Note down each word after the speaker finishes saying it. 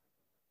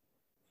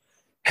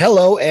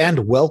Hello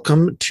and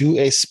welcome to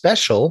a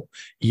special,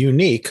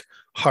 unique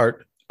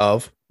Heart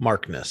of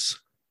Markness.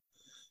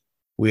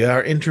 We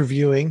are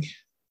interviewing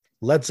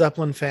Led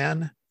Zeppelin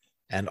fan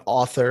and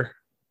author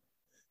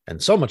and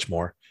so much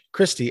more,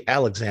 Christy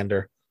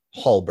Alexander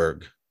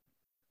Hallberg.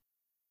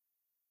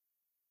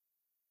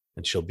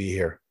 And she'll be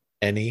here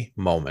any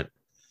moment.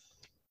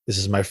 This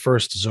is my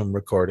first Zoom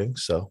recording,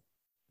 so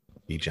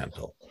be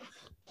gentle.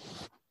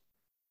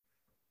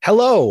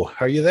 Hello,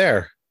 are you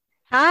there?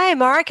 Hi,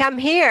 Mark. I'm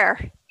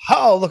here.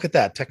 Oh, look at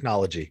that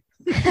technology.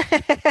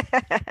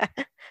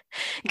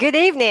 Good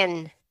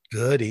evening.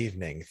 Good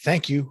evening.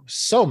 Thank you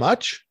so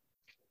much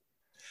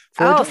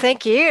for Oh, joining.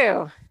 thank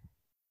you.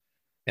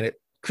 And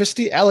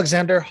Christy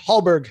Alexander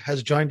Hallberg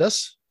has joined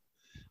us,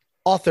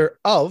 author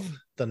of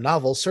the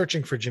novel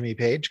Searching for Jimmy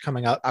Page,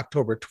 coming out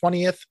October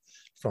 20th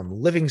from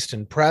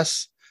Livingston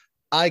Press.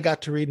 I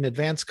got to read an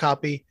advance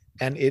copy,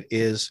 and it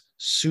is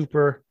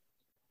super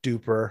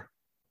duper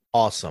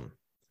awesome.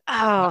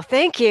 Oh,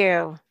 thank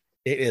you.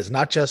 It is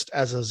not just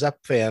as a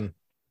Zepp fan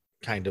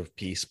kind of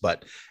piece,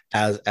 but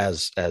as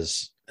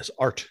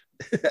art,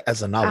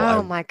 as a novel.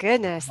 Oh, my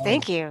goodness.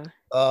 Thank you.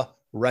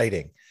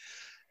 Writing.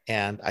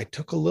 And I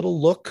took a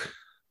little look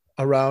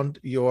around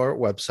your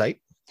website,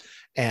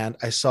 and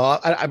I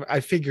saw, I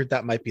figured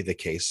that might be the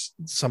case.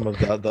 Some of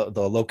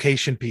the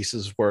location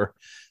pieces were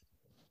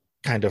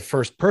kind of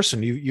first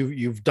person.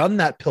 You've done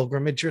that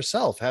pilgrimage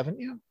yourself, haven't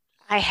you?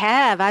 I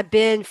have. I've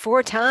been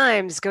 4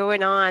 times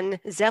going on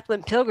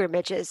Zeppelin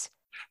pilgrimages.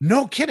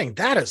 No kidding.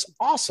 That is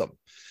awesome.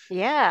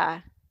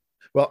 Yeah.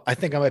 Well, I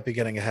think I might be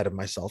getting ahead of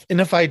myself.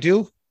 And if I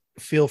do,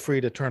 feel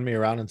free to turn me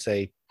around and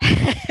say,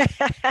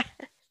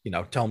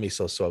 tell me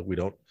so we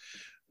don't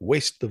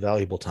waste the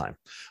valuable time.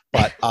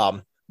 But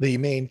the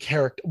main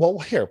character, well,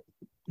 here,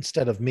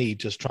 instead of me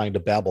just trying to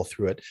babble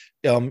through it,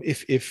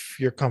 if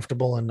you're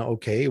comfortable and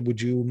okay,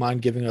 would you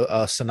mind giving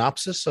a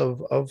synopsis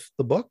of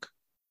the book?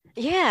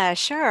 Yeah,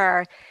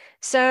 sure.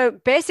 So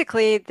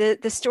basically,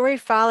 the story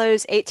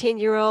follows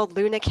 18-year-old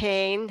Luna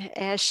Kane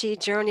as she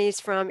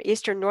journeys from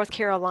eastern North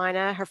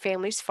Carolina, her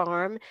family's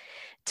farm,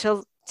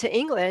 to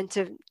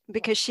England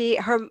because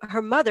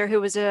her mother,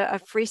 who was a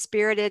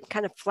free-spirited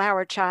kind of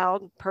flower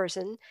child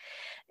person,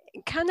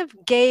 kind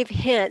of gave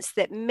hints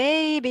that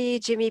maybe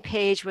Jimmy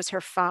Page was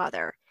her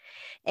father.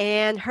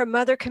 And her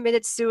mother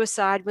committed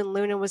suicide when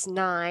Luna was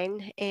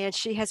 9, and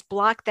she has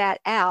blocked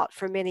that out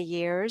for many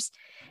years.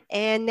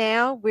 And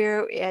now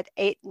we're at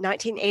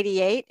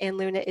 1988, and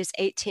Luna is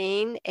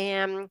 18,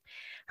 and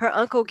her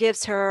uncle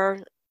gives her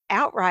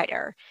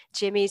Outrider,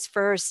 Jimmy's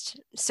first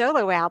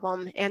solo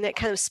album, and it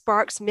kind of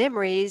sparks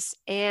memories.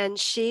 And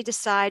she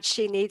decides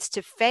she needs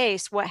to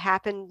face what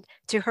happened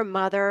to her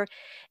mother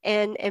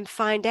and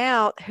find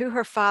out who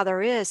her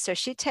father is. So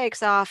she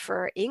takes off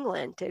for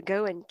England to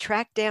go and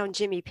track down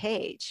Jimmy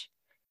Page.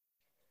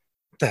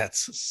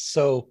 That's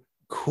so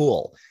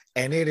cool.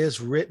 And it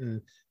is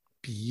written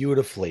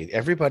beautifully.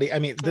 Everybody, I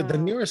mean, the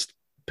nearest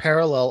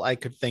parallel I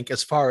could think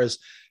as far as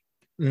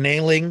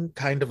nailing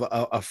kind of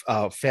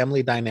a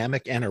family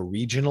dynamic and a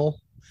regional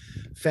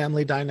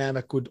family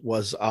dynamic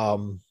was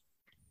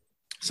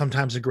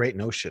Sometimes a Great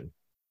Notion.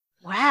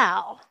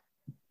 Wow.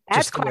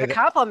 That's Just the quite way a that,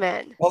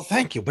 compliment. well,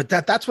 thank you. But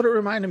that's what it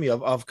reminded me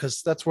of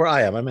because that's where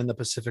I am. I'm in the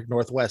Pacific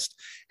Northwest,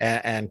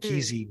 and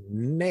Kesey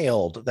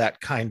nailed that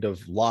kind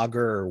of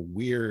lager,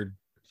 weird,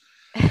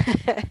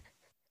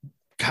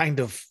 kind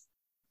of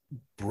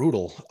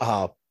brutal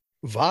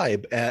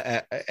vibe.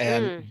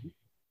 And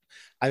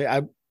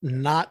I'm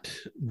not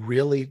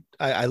really,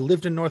 I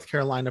lived in North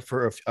Carolina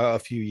for a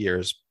few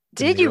years.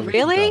 Did you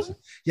really?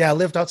 Yeah, I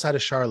lived outside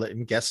of Charlotte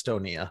in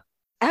Gastonia.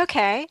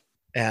 Okay.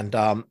 And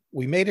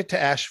we made it to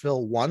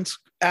Asheville once.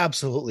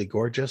 Absolutely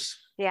gorgeous.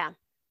 Yeah.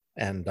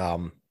 And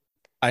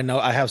I know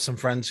I have some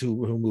friends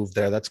who moved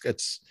there.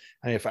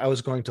 I mean, if I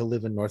was going to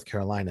live in North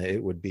Carolina,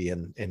 it would be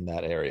in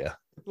that area.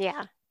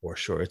 Yeah. For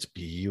sure. It's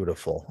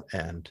beautiful.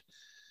 And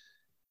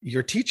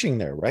you're teaching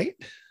there, right?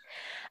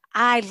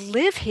 I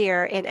live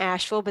here in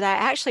Asheville, but I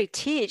actually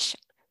teach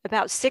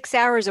about 6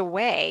 hours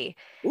away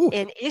Ooh.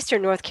 in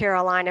eastern North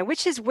Carolina,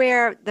 which is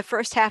where the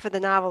first half of the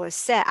novel is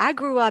set. I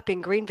grew up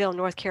in Greenville,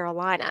 North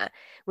Carolina,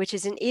 which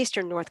is in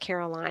eastern North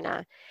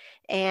Carolina.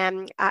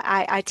 And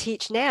I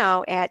teach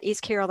now at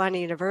East Carolina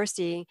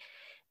University.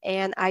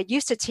 And I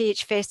used to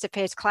teach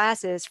face-to-face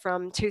classes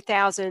from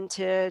 2000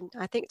 to,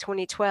 I think,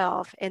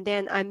 2012. And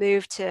then I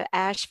moved to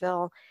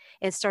Asheville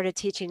and started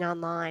teaching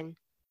online.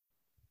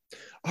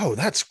 Oh,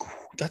 that's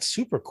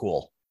super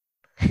cool.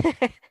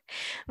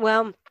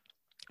 Well,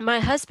 my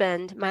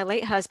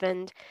late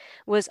husband,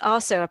 was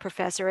also a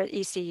professor at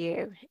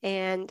ECU,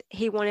 and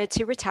he wanted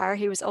to retire.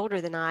 He was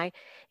older than I,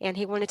 and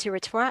he wanted to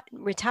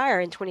retire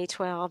in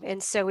 2012.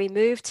 And so we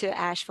moved to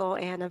Asheville,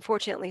 and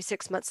unfortunately,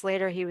 6 months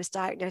later, he was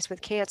diagnosed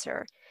with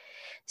cancer.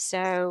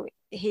 So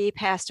he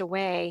passed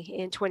away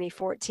in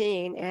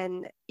 2014,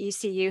 and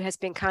ECU has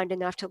been kind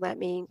enough to let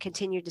me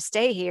continue to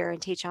stay here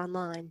and teach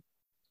online.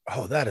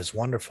 Oh, that is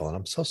wonderful. And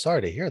I'm so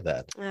sorry to hear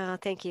that.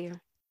 Thank you.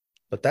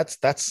 But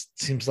that's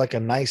seems like a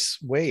nice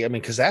way. I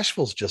mean, because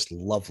Asheville's just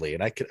lovely,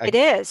 and It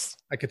is.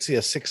 I could see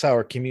a 6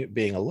 hour commute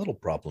being a little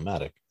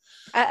problematic.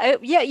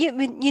 Yeah,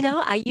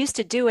 I used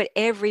to do it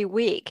every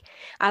week.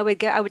 I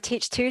would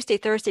teach Tuesday,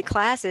 Thursday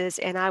classes,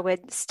 and I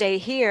would stay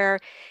here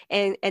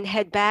and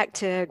head back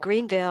to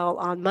Greenville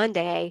on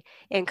Monday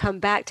and come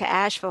back to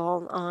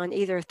Asheville on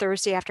either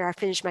Thursday after I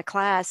finished my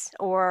class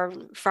or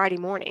Friday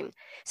morning.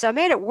 So I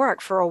made it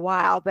work for a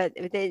while, but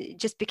it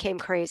just became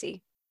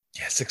crazy.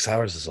 Yeah, 6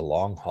 hours is a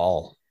long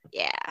haul.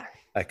 Yeah.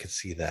 I could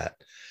see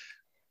that.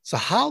 So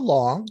how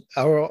long,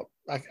 or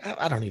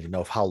I don't even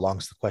know if how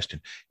long's the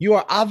question. You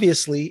are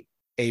obviously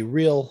a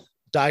real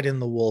dyed in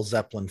the wool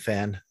Zeppelin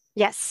fan.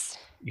 Yes.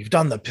 You've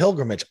done the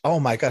pilgrimage. Oh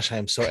my gosh, I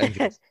am so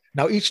envious.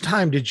 Now, each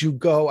time did you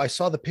go? I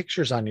saw the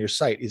pictures on your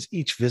site. Is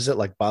each visit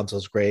like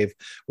Bonzo's grave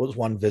was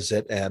one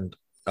visit and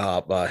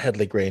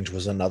Headley Grange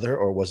was another,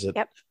 or was it?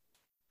 Yep.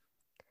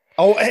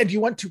 Oh, and you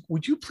went to,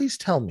 would you please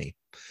tell me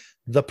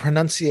the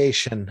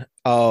pronunciation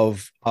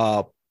of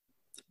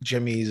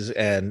Jimmy's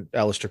and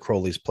Aleister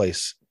Crowley's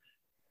place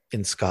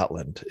in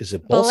Scotland? Is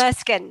it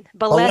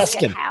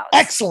Boleskine House.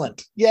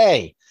 Excellent.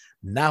 Yay.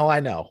 Now I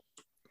know.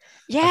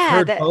 Yeah,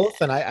 I've heard both,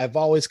 and I've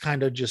always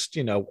kind of just,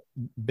 been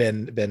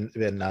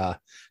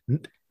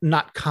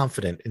not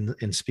confident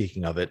in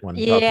speaking of it when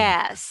talking.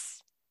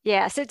 Yes.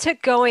 It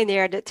took going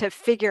there to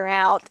figure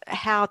out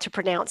how to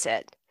pronounce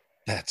it.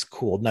 That's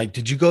cool. Now,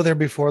 did you go there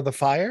before the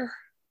fire?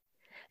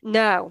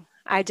 No,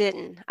 I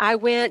didn't. I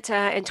went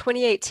in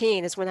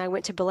 2018 is when I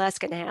went to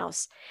Boleskine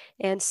House.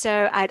 And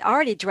so I'd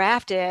already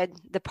drafted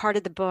the part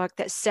of the book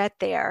that's set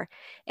there.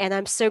 And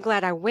I'm so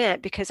glad I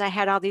went because I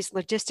had all these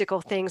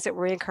logistical things that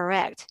were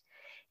incorrect.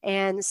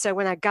 And so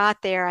when I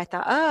got there, I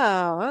thought,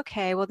 oh,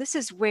 okay, well, this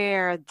is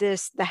where the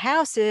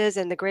house is,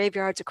 and the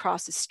graveyard's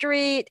across the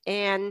street,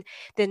 and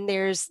then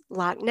there's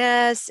Loch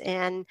Ness,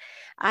 and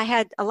I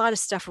had a lot of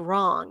stuff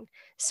wrong.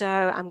 So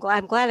I'm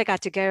glad I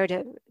got to go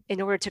to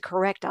in order to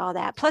correct all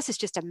that. Plus, it's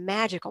just a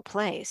magical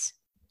place.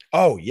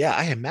 Oh yeah,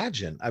 I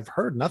imagine. I've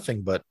heard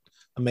nothing but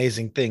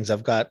amazing things.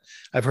 I've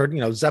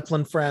heard,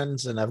 Zeppelin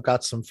friends, and I've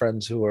got some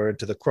friends who are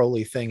into the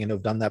Crowley thing and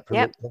have done that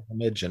Yep,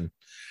 pilgrimage, and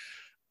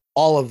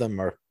all of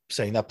them are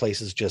saying that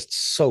place is just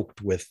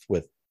soaked with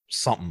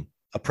something,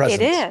 a it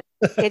presence.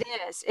 is.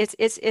 It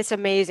is. It's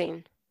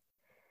amazing.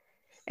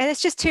 And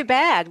it's just too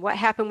bad what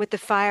happened with the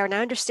fire. And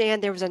I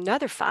understand there was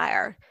another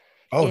fire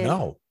Oh in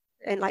no.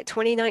 in like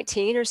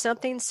 2019 or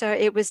something. So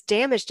it was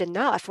damaged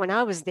enough when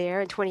I was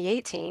there in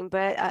 2018,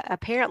 but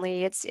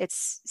apparently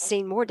it's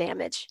seen more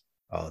damage.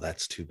 Oh,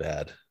 that's too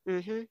bad.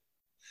 Hmm.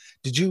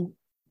 Did you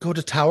go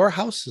to Tower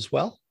House as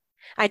well?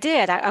 I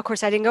did. Of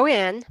course, I didn't go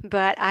in,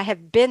 but I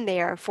have been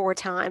there 4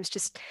 times.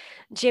 Just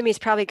Jimmy's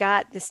probably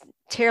got this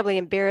terribly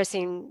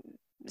embarrassing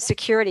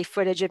security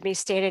footage of me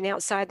standing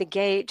outside the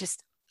gate,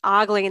 just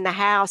ogling the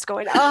house,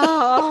 going,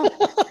 "Oh."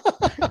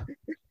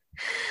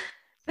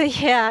 But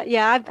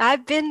yeah,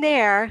 I've been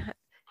there,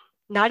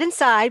 not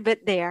inside,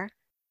 but there.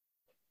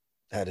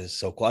 That is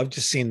so cool. I've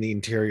just seen the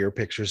interior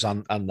pictures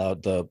on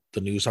the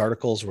news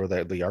articles where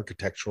the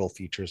architectural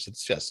features.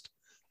 It's just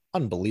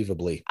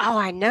unbelievably. Oh,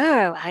 I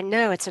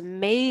know. It's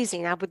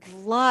amazing. I would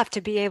love to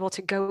be able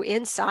to go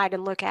inside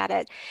and look at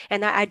it.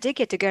 And I did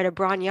get to go to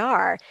Bron Yr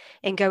Aur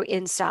and go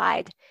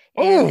inside.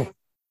 And Oh,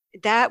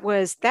 that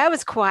was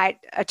quite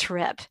a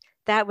trip.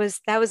 That was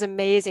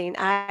amazing.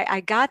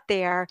 I got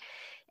there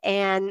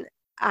and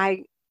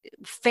I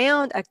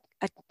found a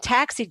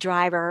taxi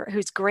driver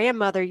whose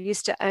grandmother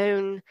used to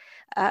own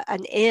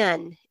an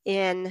inn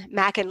in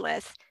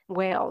Mackinac,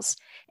 Wales.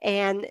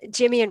 And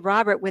Jimmy and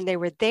Robert, when they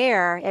were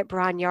there at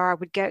Bron Yr Aur,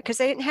 would go because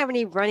they didn't have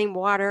any running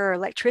water or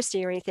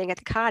electricity or anything at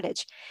the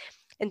cottage,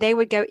 and they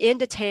would go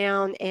into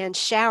town and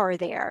shower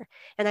there.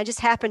 And I just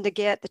happened to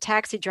get the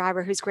taxi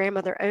driver whose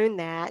grandmother owned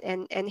that,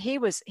 and he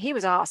was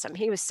awesome.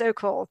 He was so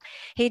cool.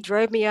 He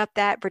drove me up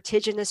that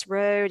vertiginous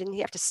road, and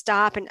you have to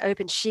stop and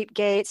open sheep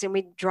gates, and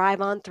we drive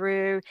on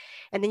through,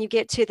 and then you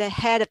get to the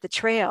head of the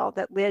trail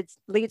that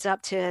leads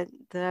up to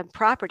the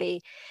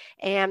property.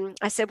 And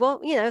I said, well,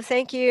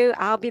 thank you.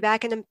 I'll be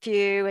back in a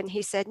few. And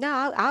he said,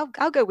 no,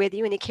 I'll go with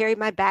you. And he carried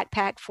my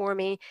backpack for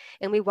me,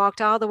 and we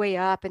walked all the way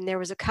up. And there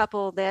was a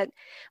couple that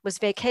was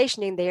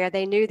vacationing there.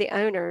 They knew the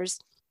owners.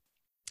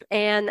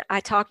 And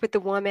I talked with the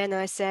woman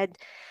and I said,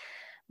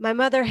 my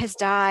mother has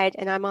died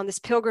and I'm on this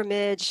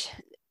pilgrimage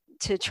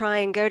to try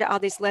and go to all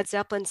these Led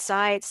Zeppelin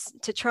sites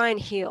to try and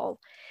heal.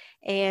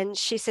 And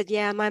she said,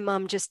 yeah, my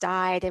mom just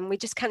died. And we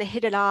just kind of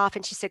hit it off.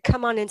 And she said,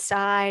 come on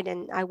inside.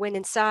 And I went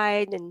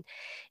inside, and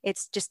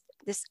it's just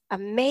this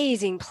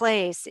amazing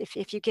place.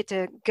 If you get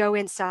to go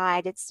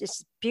inside, it's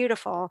just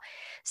beautiful.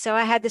 So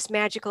I had this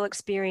magical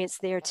experience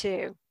there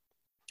too.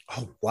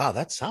 oh, wow,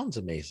 that sounds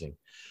amazing.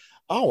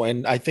 Oh,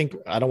 and I think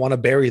I don't want to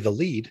bury the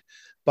lead,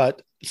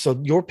 but so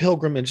your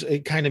pilgrimage,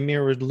 it kind of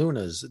mirrored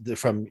Luna's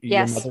from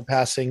your Yes. mother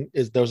passing.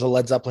 Is there's a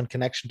Led Zeppelin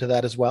connection to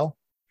that as well?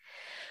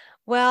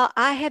 Well,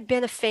 I had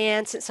been a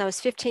fan since I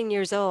was 15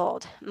 years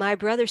old. My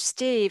brother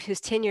Steve, who's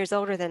 10 years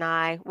older than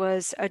I,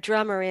 was a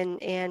drummer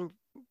in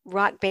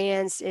rock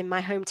bands in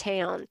my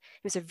hometown.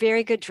 He was a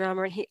very good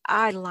drummer and he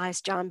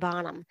idolized John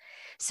Bonham.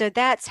 So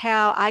that's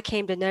how I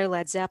came to know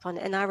Led Zeppelin.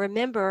 And I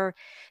remember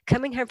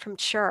coming home from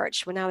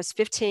church when I was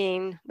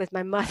 15 with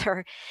my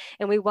mother,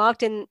 and we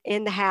walked in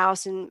the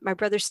house, and my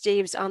brother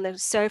Steve's on the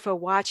sofa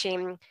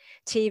watching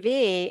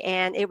TV,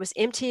 and it was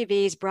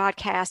MTV's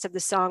broadcast of The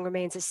Song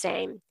Remains the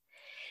Same.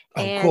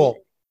 Oh, And cool.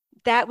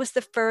 that was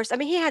the first. I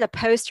mean, he had a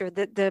poster,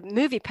 the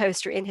movie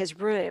poster in his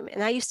room,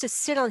 and I used to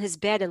sit on his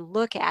bed and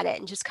look at it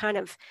and just kind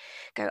of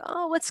go,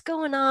 "Oh, what's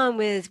going on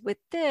with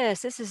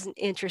this? This is an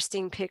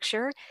interesting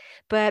picture."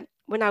 But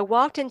when I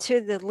walked into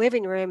the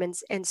living room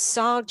and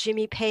saw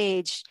Jimmy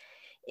Page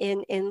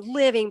in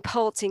living,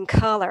 pulsing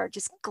color,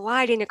 just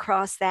gliding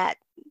across that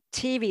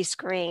TV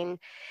screen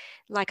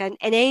like an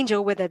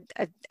angel with a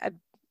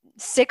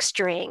six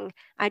string,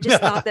 I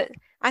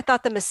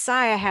thought the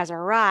Messiah has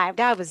arrived.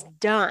 I was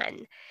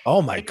done.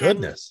 Oh my And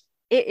goodness.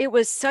 it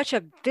was such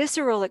a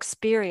visceral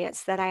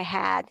experience that I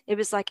had. It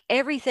was like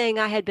everything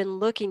I had been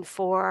looking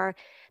for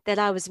that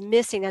I was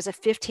missing as a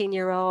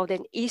 15-year-old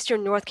in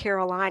Eastern North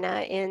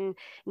Carolina in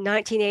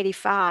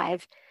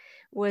 1985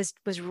 was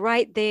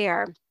right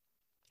there.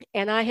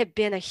 And I have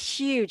been a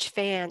huge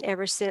fan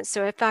ever since.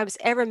 So if I was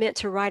ever meant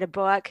to write a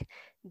book,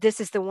 this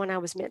is the one I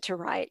was meant to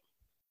write.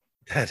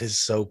 That is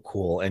so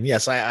cool. And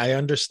yes, I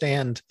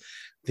understand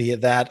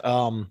that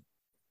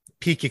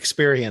peak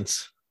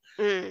experience,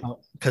 Mm.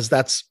 because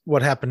that's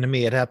what happened to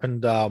me. It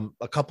happened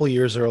a couple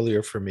years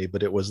earlier for me,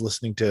 but it was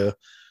listening to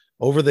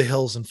Over the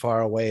Hills and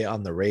Far Away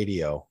on the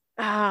radio.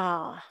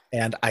 Oh,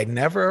 And I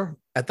never,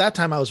 at that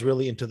time, I was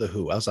really into The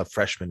Who. I was a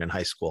freshman in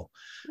high school,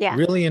 yeah.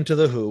 really into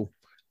The Who,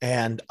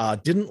 and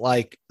didn't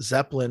like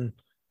Zeppelin.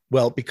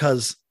 Well,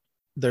 because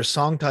their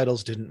song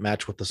titles didn't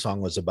match what the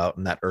song was about,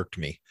 and that irked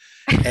me.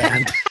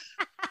 And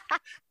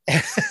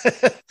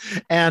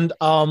and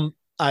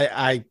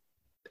I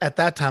at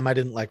that time I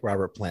didn't like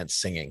Robert Plant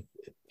singing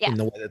Yeah. in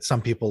the way that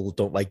some people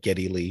don't like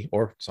Geddy Lee,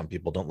 or some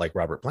people don't like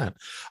Robert Plant.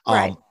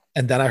 Right.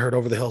 And then I heard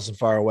Over the Hills and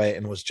Far Away,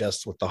 and was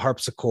just with the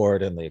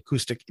harpsichord and the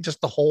acoustic,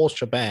 just the whole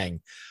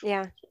shebang.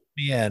 Yeah.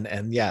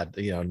 And yeah,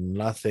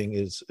 nothing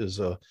is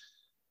a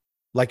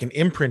like an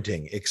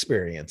imprinting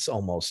experience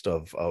almost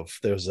of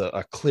there's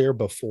a clear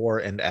before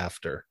and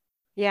after.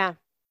 Yeah.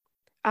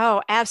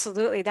 Oh,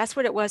 absolutely. That's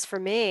what it was for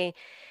me.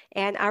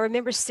 And I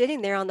remember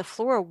sitting there on the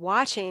floor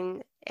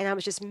watching, and I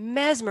was just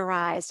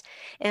mesmerized.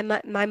 And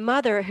my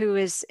mother, who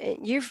is,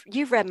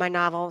 you've read my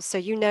novel, so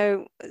you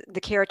know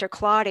the character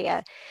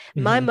Claudia.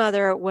 My Mhm.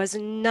 mother was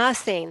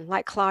nothing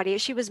like Claudia.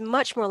 She was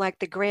much more like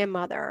the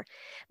grandmother,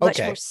 much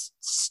more Okay.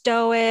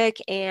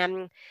 stoic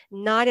and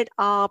not at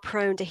all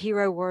prone to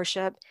hero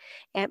worship.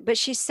 And but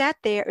she sat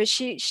there, and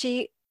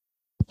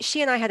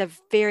she and I had a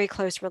very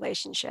close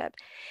relationship,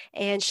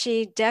 and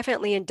she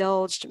definitely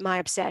indulged my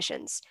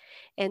obsessions.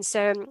 And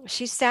so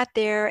she sat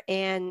there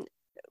and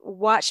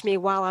watched me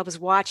while I was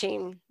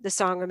watching The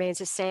Song Remains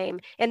the Same.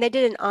 And they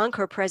did an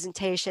encore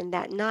presentation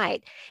that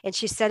night. And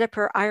she set up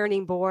her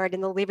ironing board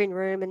in the living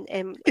room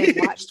and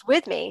watched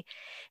with me.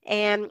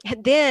 And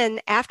then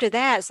after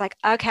that, it's like,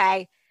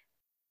 okay,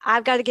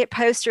 I've got to get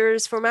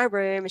posters for my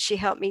room. And she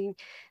helped me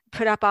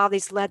put up all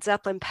these Led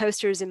Zeppelin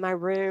posters in my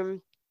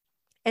room.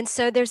 And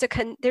so there's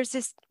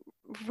this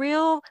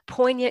real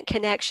poignant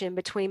connection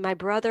between my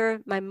brother,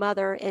 my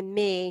mother, and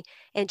me,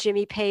 and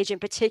Jimmy Page in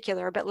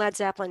particular, but Led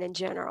Zeppelin in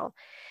general.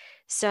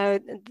 So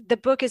the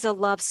book is a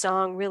love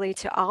song, really,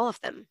 to all of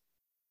them.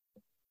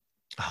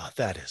 Oh,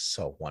 that is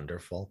so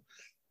wonderful.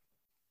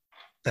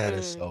 That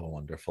is Mm. so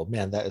wonderful,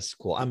 man. That is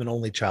cool. I'm an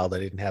only child. I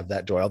didn't have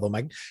that joy. Although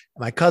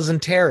my cousin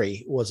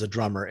Terry was a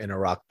drummer in a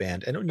rock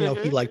band, and he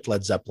Hmm. liked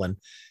Led Zeppelin,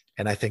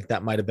 and I think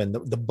that might have been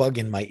the bug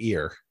in my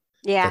ear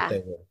that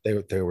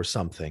Yeah, they were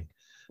something.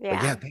 But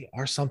yeah, yeah. they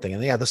are something,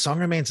 and yeah, the song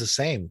remains the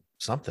same.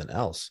 Something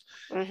else.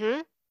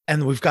 Hmm.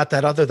 And we've got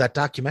that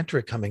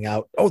documentary coming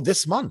out. Oh,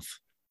 this month.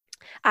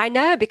 I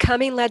know,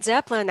 Becoming Led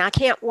Zeppelin. I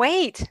can't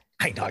wait.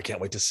 I know. I can't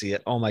wait to see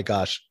it. Oh my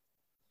gosh.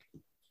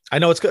 I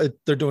know it's good.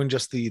 They're doing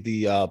just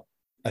the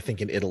I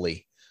think in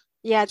Italy.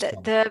 Yeah, So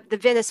the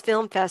Venice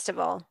Film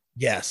Festival.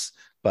 yes,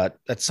 but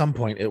at some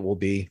point it will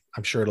be.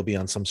 I'm sure it'll be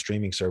on some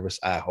streaming service.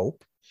 I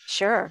hope.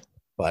 Sure.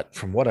 But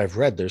from what I've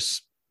read,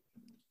 there's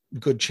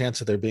good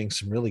chance of there being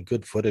some really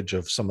good footage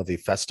of some of the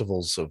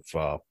festivals of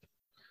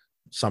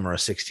summer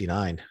of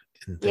 '69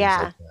 and things like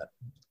Yeah, that.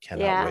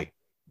 Cannot yeah, wait.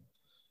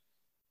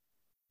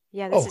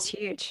 yeah. This is Oh,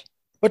 huge.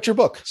 what's your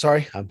book?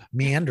 Sorry, I'm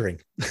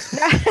meandering.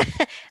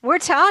 We're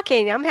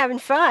talking. I'm having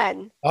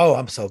fun. Oh,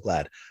 I'm so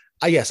glad.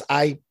 Yes,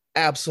 I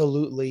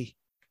absolutely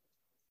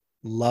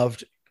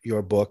loved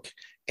your book,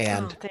 Oh,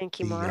 and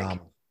thank you, the Mark.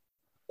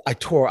 I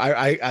tore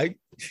I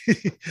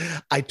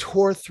I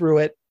tore through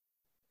it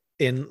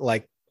in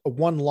like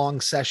one long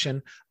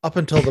session up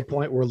until the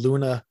point where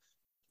Luna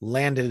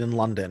landed in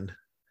London,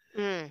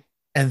 Mm.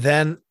 and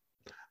then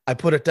I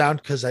put it down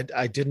because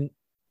I didn't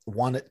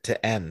want it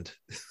to end.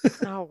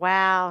 Oh,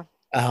 wow.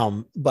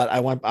 But I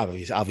went,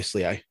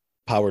 obviously I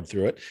powered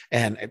through it,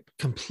 and I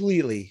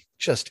completely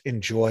just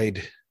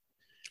enjoyed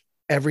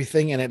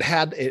everything, and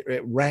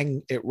it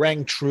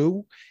rang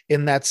true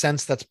in that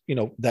sense. That's,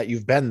 that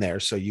you've been there,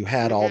 so you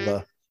had all Mm-hmm.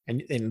 the,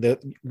 and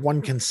the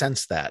one can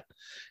sense that.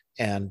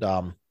 And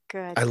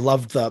Good. I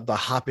loved the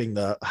hopping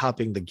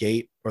the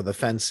gate or the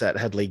fence at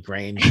Headley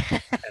Grange,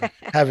 and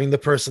having the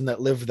person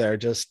that lived there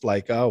just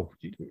like, oh,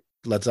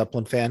 Led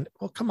Zeppelin fan,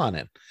 well, come on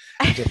in.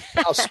 And just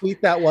how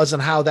sweet that was,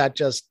 and how that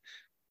just,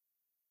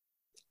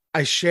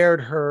 I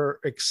shared her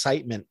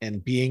excitement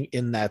and being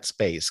in that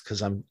space,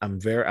 because I'm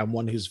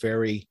one who's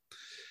very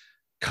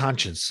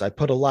conscious. I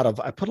put a lot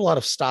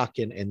of stock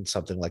in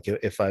something. Like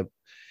if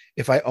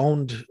I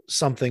owned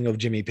something of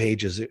Jimmy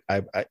Page's,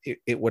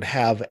 it would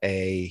have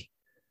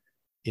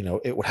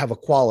it would have a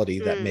quality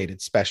that made Mm.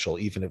 it special,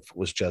 even if it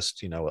was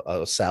just,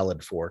 a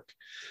salad fork,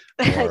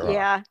 or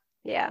Yeah.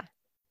 Yeah.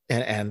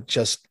 and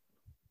just,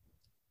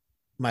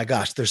 my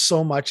gosh, there's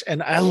so much.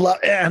 And I love,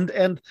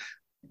 and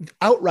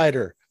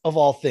Outrider of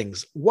all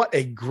things, what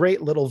a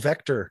great little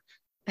vector,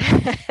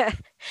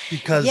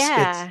 because it's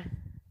Yeah.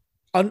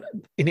 on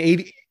in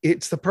 80,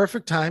 it's the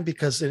perfect time,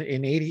 because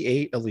in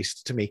 88, at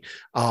least to me,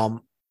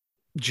 um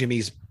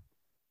Jimmy's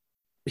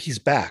he's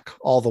back,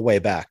 all the way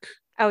back,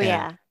 Oh, and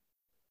yeah.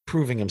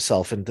 proving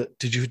himself. And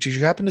did you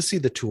happen to see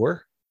the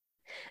tour?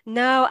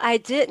 No, I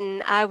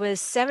didn't. I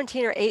was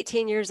 17 or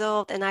 18 years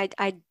old, and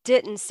I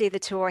didn't see the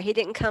tour. He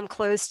didn't come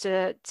close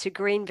to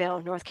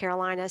Greenville, North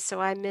Carolina, so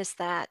I missed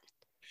that.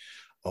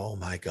 Oh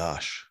my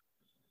gosh,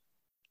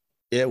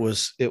 it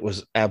was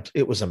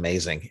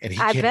amazing. And he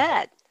I came,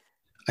 bet.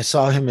 I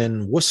saw him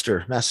in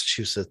Worcester,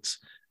 Massachusetts,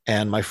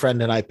 and my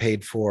friend and I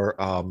paid for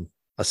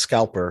a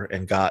scalper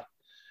and got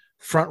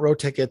front row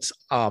tickets,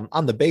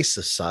 on the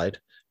basis side,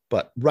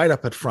 but right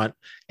up at front.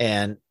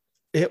 And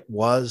it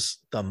was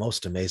the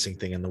most amazing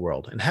thing in the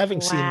world. And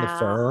having seen the Wow.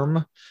 firm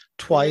Mhm.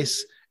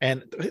 twice,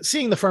 and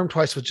seeing the firm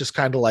twice was just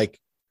kind of like,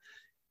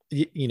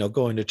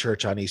 going to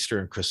church on Easter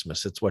and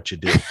Christmas. It's what you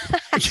do.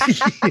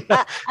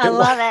 I It was,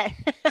 love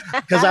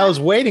because I it. was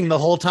waiting the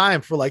whole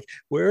time for, like,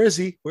 where is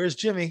he? Where's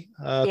Jimmy?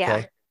 Yeah.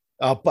 Okay.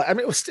 But I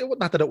mean, it was still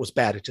not that it was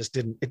bad.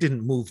 It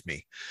didn't move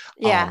me.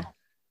 Yeah. Um,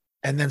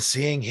 and then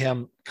seeing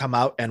him come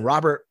out, and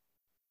Robert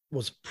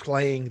was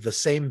playing the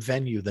same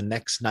venue the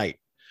next night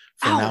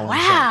for Oh, Now and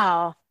Then.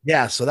 wow.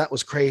 Yeah, so that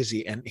was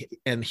crazy.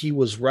 And he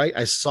was right.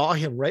 I saw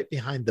him right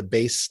behind the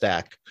bass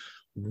stack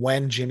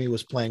when Jimmy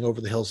was playing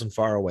Over the Hills and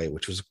Far Away,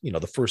 which was,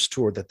 the first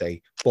tour that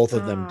they both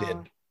of them Oh,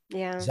 did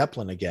yeah.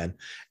 Zeppelin again.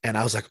 And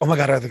I was like, oh my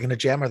God, are they going to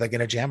jam? Are they going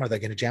to jam? Are they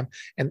going to jam?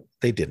 And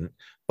they didn't.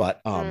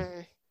 But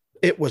Mm.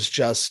 it was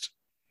just,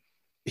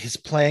 his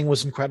playing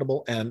was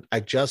incredible. And I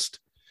just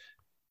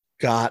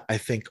got, I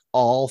think,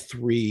 all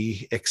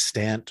three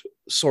extant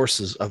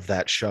sources of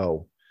that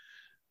show.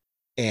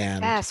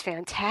 And That's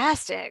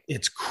fantastic.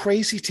 it's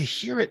crazy to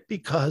hear it,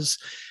 because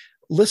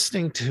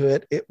listening to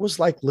it, it was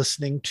like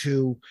listening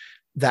to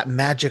that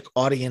magic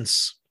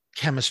audience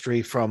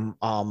chemistry from,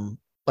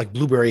 like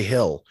Blueberry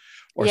Hill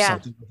or Yeah.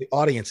 something. The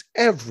audience,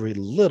 every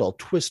little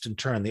twist and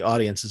turn, the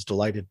audience is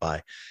delighted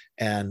by.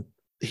 And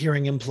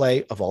hearing him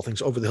play, of all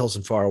things, Over the Hills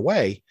and Far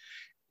Away,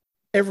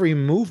 every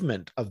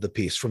movement of the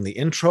piece, from the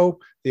intro,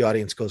 the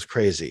audience goes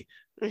crazy.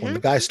 When the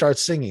Hmm. guy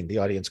starts singing, the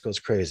audience goes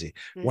crazy.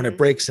 When it Hmm.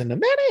 breaks into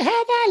Many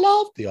Have I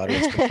Loved, the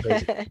audience goes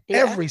crazy. Yeah.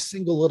 Every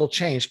single little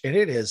change. And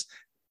it is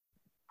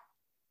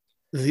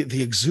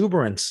the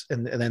exuberance,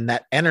 and then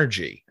that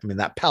energy. I mean,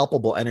 that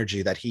palpable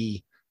energy that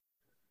he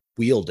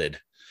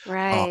wielded, uh,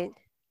 Right.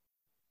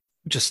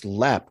 just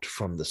leapt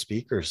from the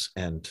speakers.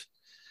 And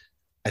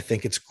I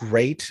think it's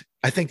great.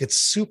 I think it's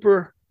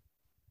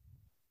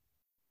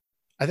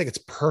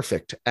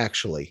perfect,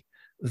 actually,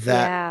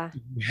 that Yeah.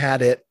 you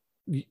had it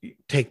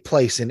take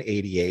place in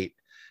 88.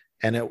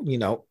 And it,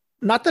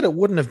 not that it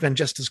wouldn't have been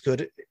just as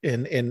good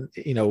in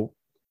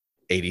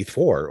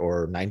 84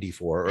 or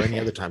 94 or any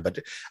other time, but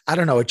I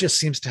don't know, it just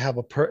seems to have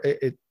a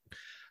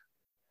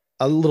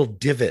little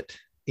divot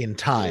in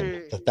time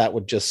Mm. that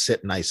would just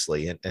sit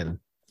nicely, and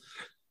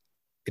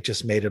it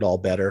just made it all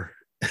better.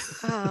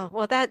 Oh,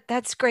 well,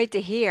 that's great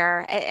to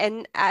hear.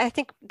 And I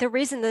think the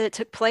reason that it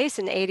took place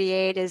in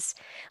 88 is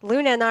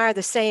Luna and I are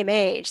the same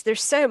age.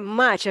 There's so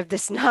much of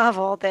this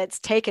novel that's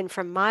taken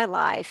from my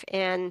life.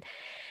 And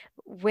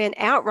when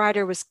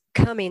Outrider was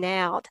coming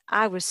out,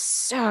 I was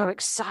so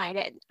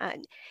excited.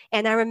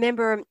 And I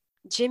remember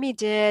Jimmy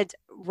did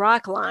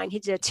Rockline. He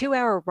did a 2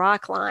 hour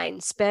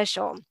Rockline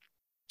special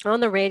on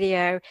the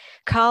radio.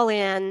 Call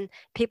in,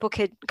 people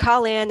could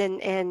call in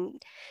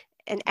and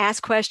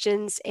ask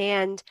questions.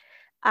 And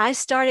I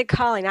started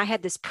calling. I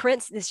had this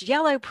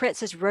yellow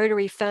Princess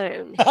rotary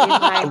phone in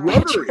my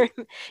Rotary.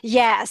 bedroom.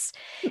 Yes.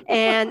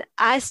 And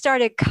I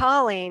started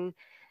calling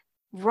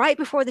right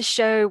before the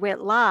show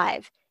went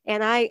live.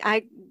 And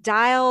I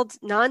dialed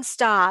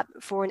nonstop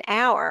for an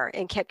hour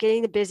and kept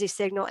getting the busy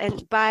signal.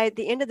 And by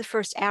the end of the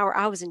first hour,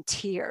 I was in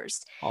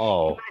tears. And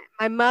Oh.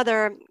 my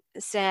mother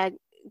said,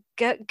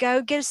 go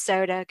get a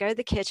soda, go to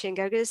the kitchen,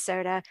 go get a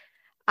soda.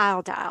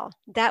 I'll dial.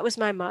 That was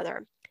my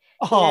mother.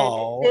 And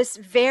Oh. this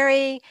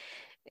very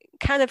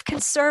kind of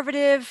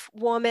conservative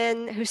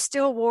woman who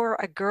still wore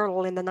a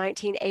girdle in the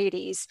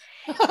 1980s,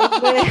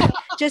 and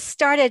just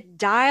started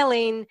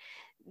dialing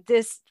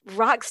this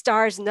rock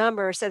star's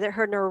number so that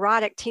her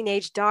neurotic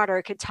teenage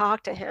daughter could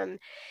talk to him.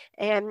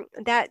 And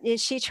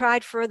she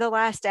tried for the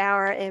last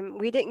hour and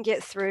we didn't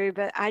get through,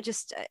 but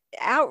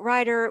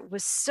Outrider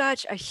was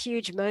such a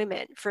huge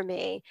moment for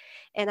me.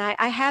 And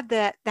I have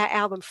that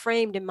album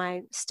framed in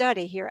my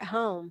study here at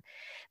home.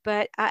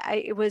 But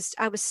I was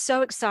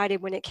so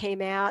excited when it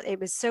came out. It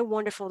was so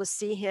wonderful to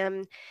see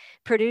him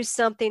produce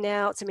something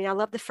else. I mean, I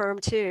love the firm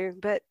too,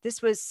 but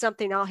this was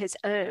something all his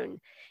own.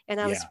 And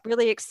I was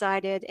really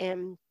excited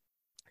and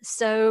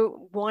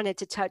so wanted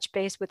to touch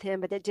base with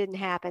him, but it didn't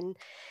happen.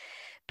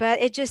 But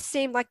it just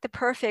seemed like the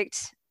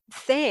perfect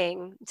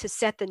thing to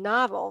set the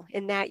novel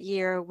in that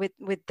year with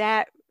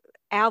that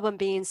album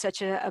being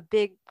such a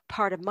big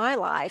part of my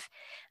life.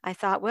 I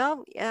thought,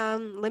 well,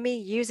 let me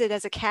use it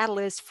as a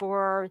catalyst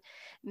for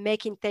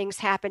making things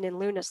happen in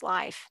Luna's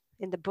life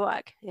in the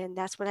book. And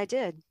that's what I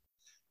did.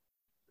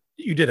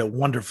 You did it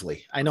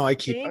wonderfully. I know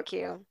Thank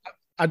you.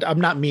 I'm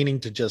not meaning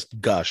to just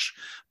gush,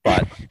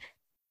 but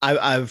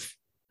I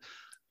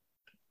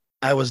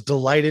was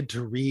delighted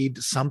to read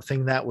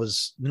something that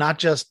was not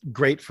just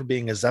great for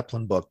being a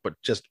Zeppelin book, but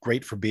just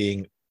great for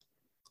being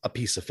a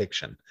piece of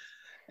fiction.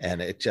 And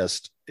it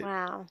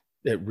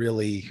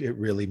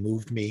really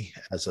moved me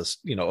as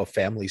a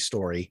family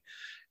story.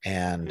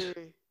 And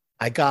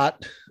I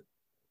got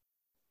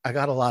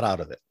a lot out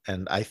of it.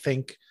 And I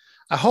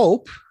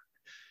hope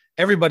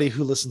everybody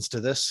who listens to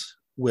this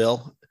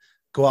will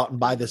go out and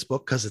buy this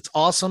book because it's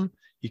awesome.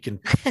 You can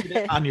fit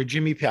it on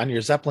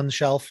your Zeppelin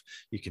shelf.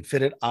 You can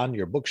fit it on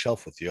your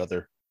bookshelf with the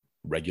other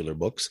regular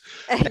books.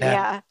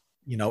 And,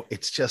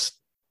 it's just,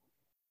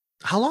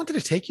 how long did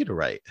it take you to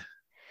write?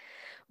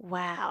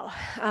 Wow.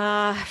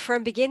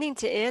 From beginning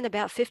to end,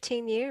 about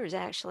 15 years,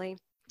 actually.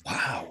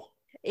 Wow.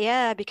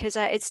 Yeah, because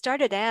it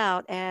started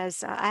out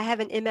as I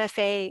have an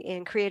MFA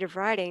in creative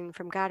writing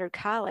from Goddard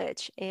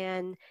College.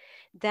 And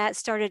that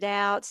started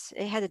out,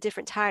 it had a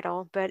different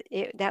title, but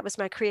that was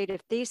my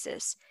creative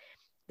thesis.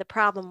 The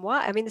problem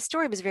was, the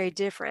story was very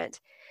different,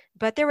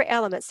 but there were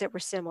elements that were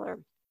similar.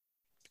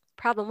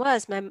 Problem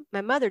was,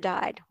 my mother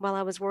died while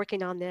I was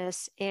working on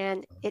this,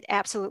 and it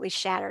absolutely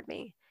shattered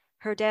me.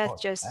 Her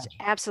death just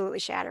absolutely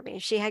shattered me.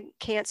 She had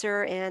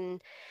cancer,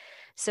 and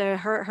so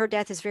her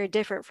death is very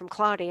different from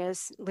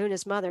Claudia's,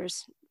 Luna's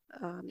mother's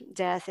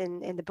death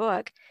in the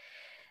book.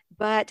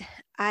 But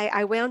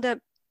I wound up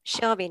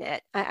shelving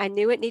it. I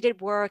knew it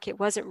needed work. It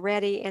wasn't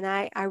ready, and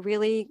I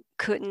really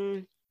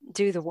couldn't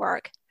do the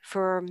work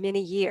for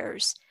many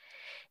years.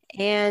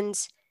 And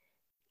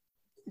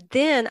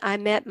then I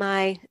met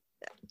my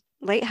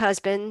late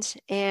husband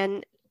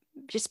and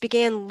just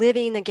began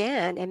living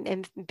again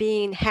and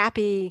being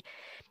happy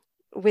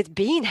with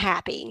being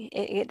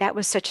happy. That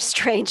was such a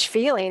strange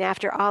feeling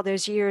after all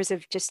those years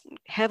of just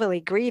heavily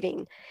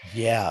grieving.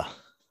 Yeah.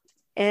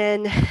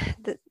 And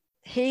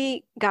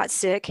he got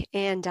sick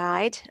and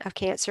died of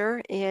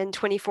cancer in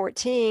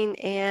 2014.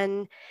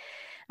 And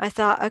I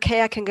thought,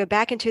 okay, I can go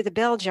back into the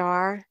bell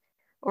jar,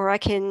 or I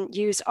can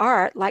use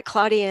art like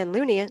Claudia and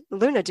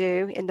Luna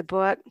do in the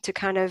book to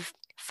kind of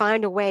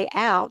find a way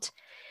out.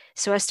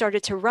 So I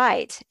started to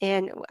write.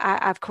 And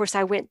of course,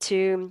 I went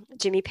to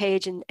Jimmy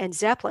Page and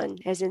Zeppelin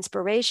as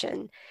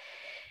inspiration.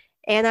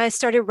 And I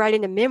started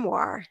writing a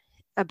memoir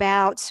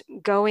about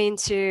going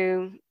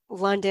to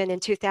London in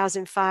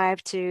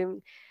 2005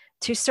 to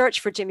search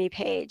for Jimmy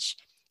Page,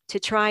 to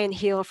try and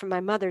heal from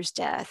my mother's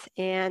death.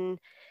 And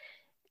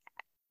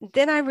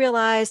then I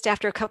realized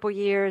after a couple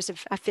years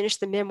I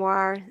finished the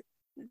memoir,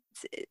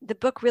 the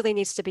book really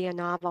needs to be a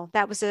novel.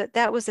 That was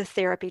a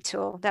therapy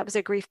tool. That was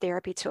a grief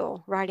therapy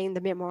tool, writing the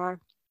memoir.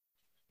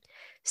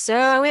 So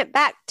I went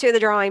back to the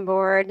drawing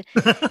board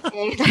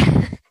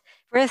and,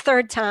 for a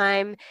third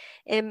time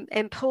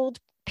and pulled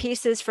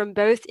pieces from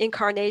both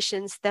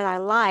incarnations that I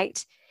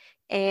liked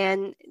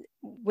and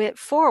went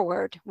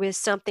forward with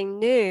something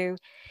new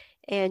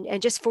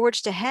and just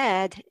forged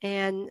ahead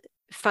and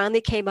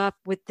finally came up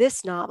with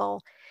this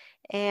novel.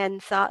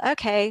 And thought,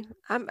 okay,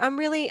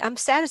 I'm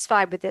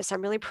satisfied with this.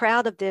 I'm really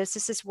proud of this.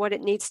 This is what it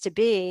needs to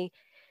be.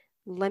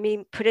 Let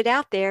me put it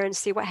out there and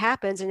see what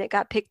happens. And it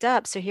got picked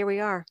up. So here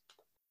we are.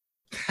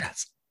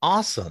 That's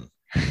awesome.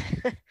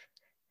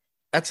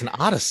 That's an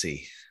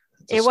odyssey.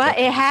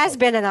 It has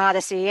been an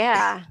odyssey.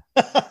 Yeah.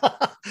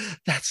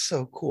 That's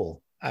so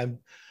cool. I'm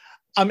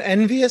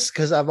envious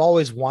because I've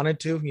always wanted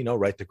to,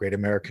 write the great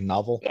American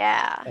novel.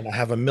 Yeah. And I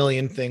have a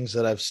million things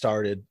that I've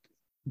started,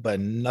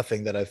 but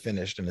nothing that I've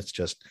finished. And it's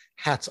just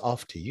hats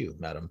off to you,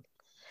 madam.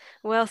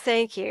 Well,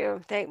 thank you.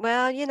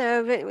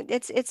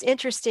 It's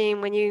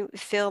interesting when you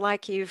feel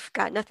like you've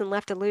got nothing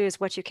left to lose,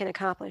 what you can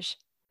accomplish.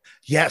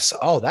 Yes.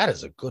 Oh, that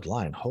is a good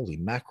line. Holy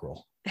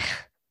mackerel.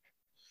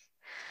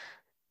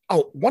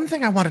 Oh, one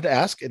thing I wanted to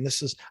ask, and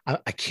this is,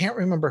 I can't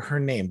remember her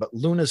name, but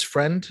Luna's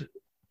friend.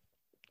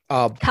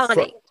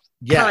 Connie.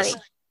 Yes.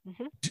 Connie.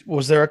 Mm-hmm.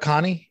 Was there a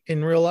Connie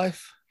in real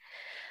life?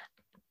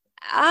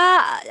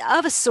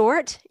 Of a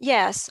sort,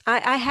 yes.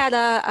 I had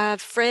a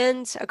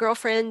friend, a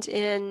girlfriend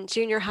in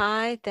junior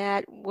high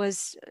that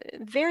was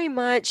very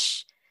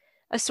much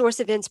a source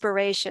of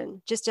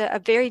inspiration, just a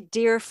very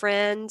dear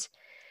friend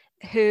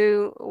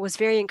who was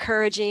very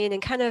encouraging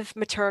and kind of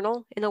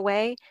maternal in a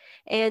way.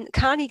 And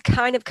Connie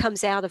kind of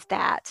comes out of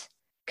that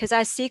because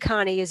I see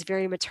Connie as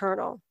very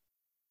maternal.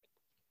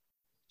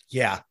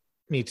 Yeah,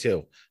 me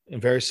too.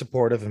 And very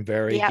supportive and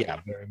very, Yep. yeah,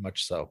 very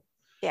much so.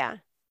 Yeah.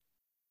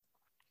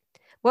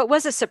 What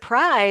was a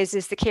surprise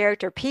is the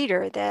character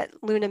Peter that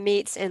Luna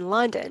meets in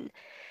London.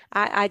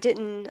 I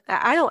don't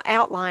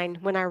outline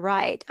when I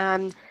write.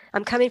 I'm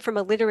coming from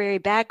a literary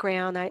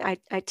background. I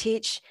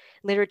teach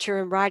literature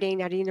and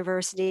writing at a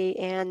university,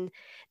 and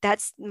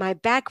that's my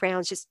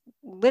background is just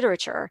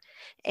literature.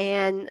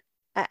 And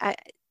I,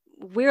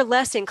 we're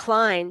less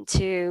inclined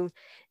to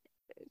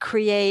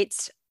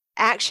create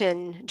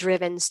action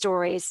driven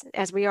stories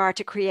as we are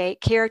to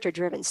create character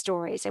driven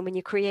stories. And when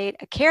you create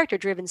a character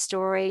driven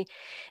story,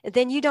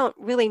 then you don't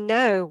really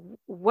know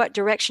what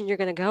direction you're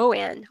going to go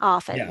in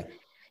often Yeah.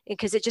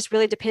 because it just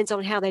really depends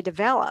on how they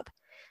develop.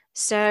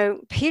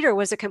 So Peter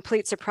was a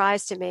complete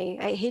surprise to me.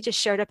 He just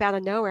showed up out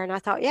of nowhere and I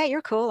thought, yeah,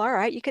 you're cool. All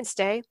right, you can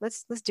stay.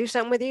 Let's do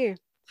something with you.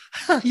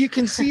 You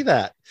can see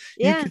that.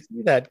 You Yeah. can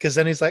see that because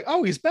then he's like,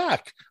 "Oh, he's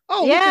back.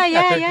 Oh, look Yeah, at that.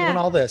 yeah, They're doing yeah.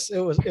 all this." It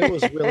was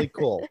really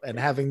cool, and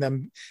having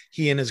them,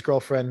 he and his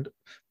girlfriend,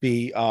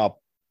 be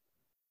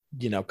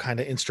kind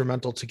of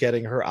instrumental to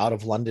getting her out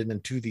of London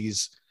and To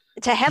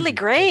to Headley these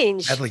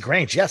Grange. Headley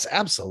Grange. Yes,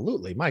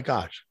 absolutely. My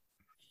gosh.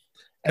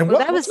 And Well,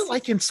 what that was it was,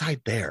 like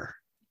inside there?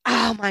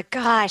 oh my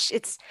gosh.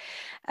 It's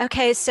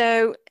okay.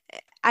 So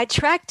I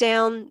tracked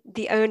down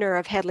the owner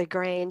of Headley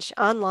Grange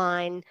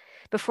online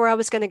before I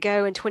was going to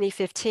go in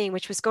 2015,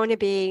 which was going to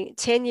be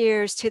 10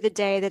 years to the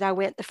day that I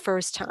went the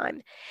first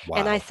time.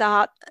 And Wow. I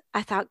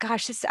thought,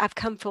 gosh, I've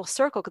come full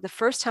circle. Because the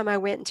first time I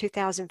went in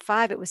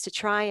 2005, it was to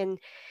try and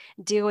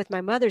deal with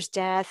my mother's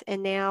death.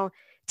 And now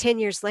 10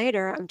 years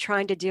later, I'm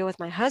trying to deal with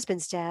my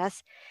husband's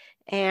death.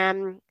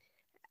 And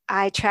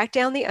I tracked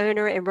down the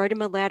owner and wrote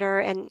him a letter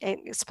and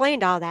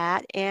explained all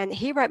that. And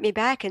he wrote me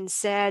back and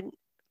said,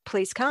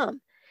 please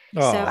come.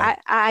 So Oh,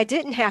 I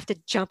didn't have to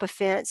jump a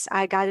fence.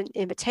 I got an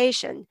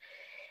invitation.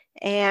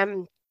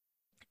 And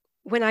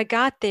when I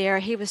got there,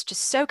 he was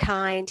just so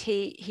kind.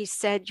 He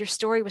said, your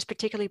story was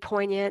particularly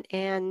poignant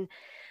and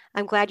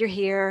I'm glad you're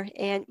here.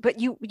 And but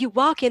you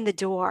walk in the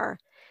door,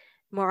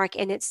 Mark,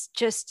 and it's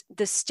just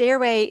the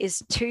stairway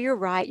is to your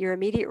right, your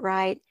immediate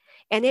right,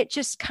 and it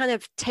just kind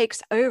of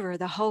takes over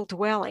the whole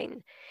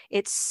dwelling.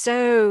 It's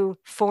so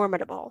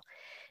formidable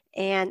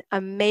and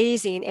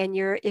amazing. And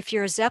if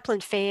you're a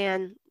Zeppelin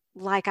fan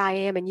like I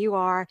am and you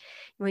are,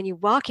 when you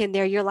walk in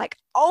there, you're like,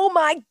 oh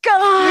my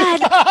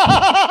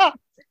God.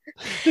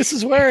 this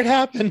is where it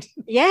happened.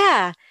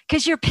 Yeah,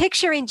 because you're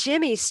picturing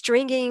Jimmy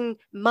stringing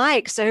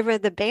mics over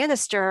the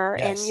banister,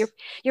 and Yes.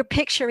 you're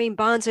picturing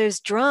Bonzo's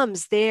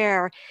drums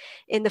there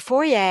in the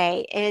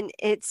foyer, and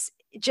it's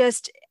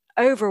just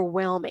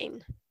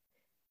overwhelming.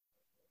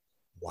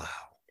 Wow.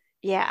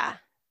 Yeah.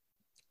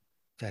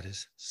 That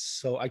is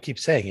so, I keep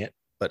saying it,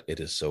 but it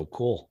is so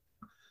cool.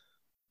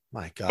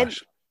 My And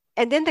gosh.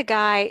 and then the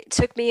guy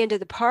took me into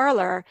the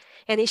parlor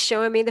and he's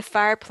showing me the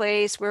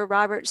fireplace where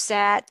Robert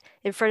sat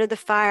in front of the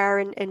fire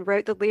and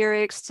wrote the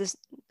lyrics to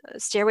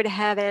Stairway to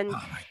Heaven. Oh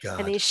my And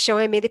God. he's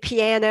showing me the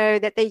piano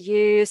that they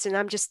used. And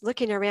I'm just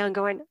looking around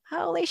going,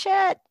 holy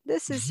shit,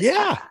 this is,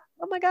 Yeah.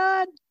 oh my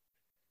God.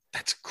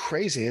 That's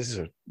crazy. These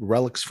are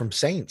relics from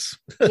saints.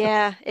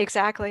 Yeah,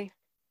 exactly.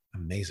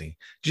 Amazing.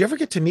 Did you ever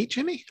get to meet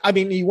Jimmy? I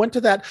mean, you went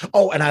to that.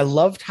 Oh, and I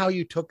loved how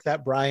you took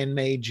that Brian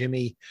May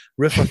Jimmy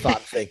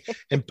Riffa-thought thing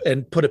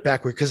and put it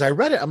backward because I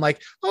read it. I'm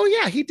like, oh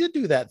yeah, he did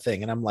do that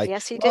thing. And I'm like,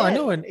 Yes, he well, I did.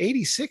 know in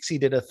 '86 he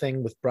did a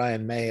thing with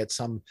Brian May at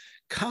some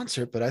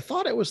concert, but I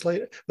thought it was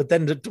later. But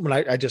then when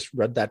I just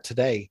read that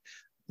today,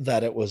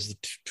 that it was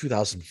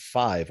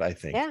 2005, I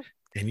think, Yeah,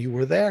 and you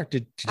were there.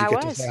 Did you I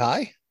get to say was.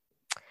 hi?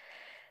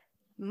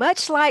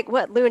 Much like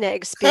what Luna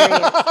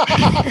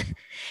experienced.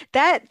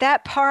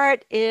 That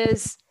part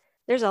is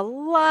there's a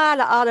lot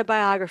of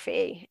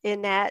autobiography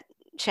in that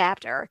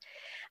chapter.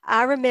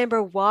 I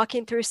remember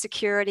walking through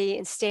security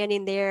and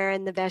standing there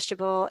in the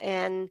vestibule,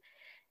 and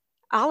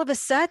all of a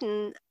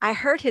sudden I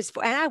heard his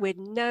voice, and I would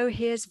know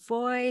his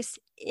voice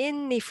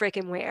any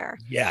freaking where.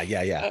 Yeah,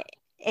 yeah, yeah.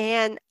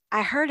 And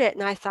I heard it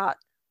and I thought,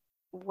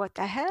 what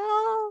the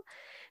hell?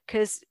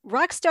 Because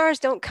rock stars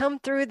don't come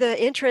through the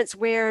entrance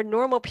where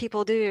normal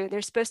people do.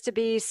 There's supposed to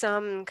be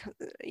some,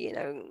 Yeah,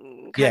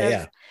 kind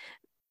yeah. of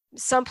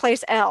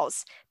someplace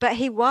else. But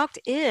he walked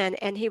in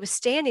and he was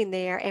standing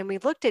there, and we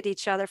looked at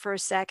each other for a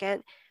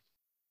second,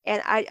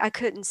 and I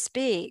couldn't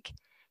speak.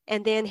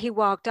 And then he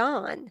walked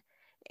on.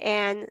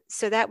 And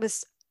so that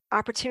was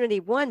opportunity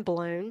one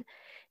blown.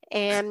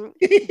 And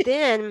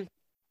then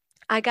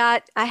I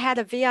had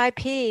a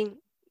VIP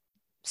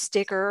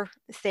sticker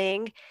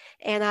thing,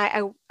 and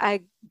I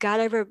got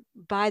over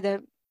by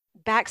the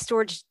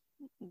backstage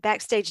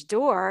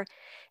door,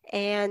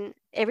 And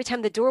every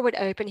time the door would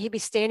open, he'd be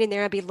standing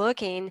there, I'd be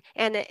looking.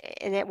 And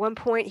at one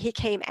point he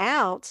came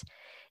out,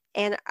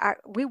 and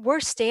we were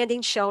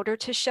standing shoulder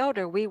to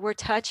shoulder. We were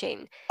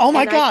touching. Oh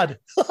my And God.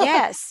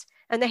 yes.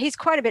 And he's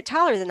quite a bit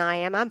taller than I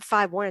am. I'm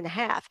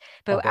 5'1.5",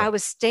 but Okay. I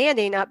was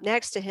standing up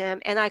next to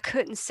him and I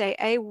couldn't say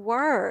a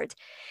word.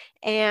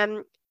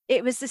 And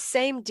it was the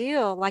same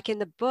deal like in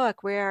the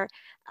book, where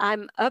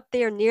I'm up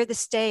there near the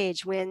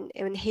stage when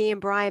he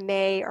and Brian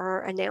May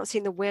are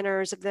announcing the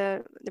winners of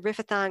the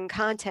Riffathon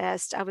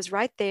contest. I was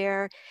right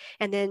there,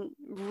 and then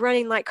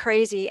running like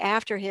crazy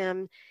after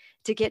him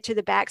to get to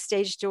the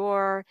backstage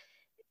door.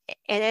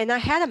 And I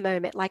had a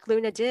moment like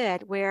Luna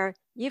did, where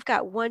you've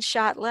got one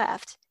shot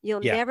left.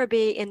 You'll Yeah. never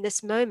be in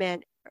this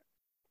moment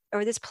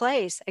or this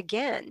place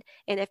again.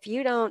 And if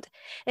you don't,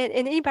 and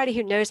anybody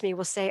who knows me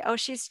will say, oh,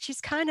 she's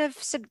kind of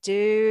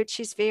subdued.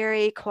 She's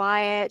very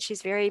quiet.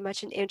 She's very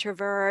much an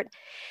introvert.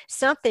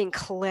 Something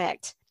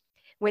clicked.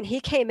 When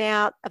he came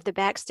out of the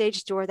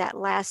backstage door that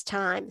last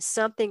time,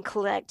 something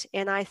clicked.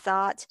 And I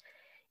thought,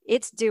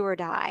 it's do or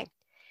die.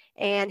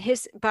 And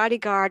his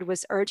bodyguard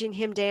was urging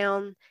him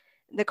down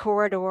the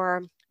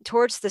corridor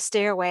towards the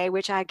stairway,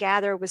 which I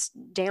gather was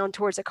down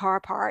towards a car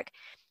park.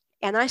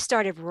 And I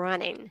started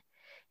running.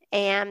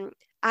 And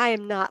I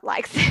am not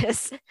like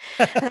this.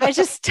 I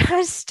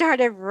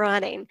started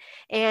running.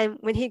 And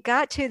when he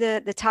got to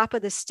the top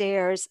of the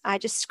stairs, I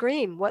just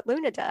screamed what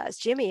Luna does.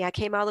 Jimmy, I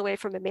came all the way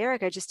from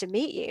America just to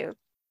meet you.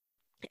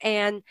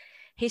 And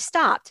he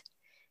stopped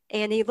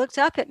and he looked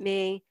up at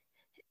me.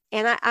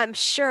 And I'm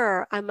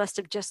sure I must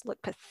have just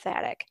looked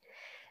pathetic.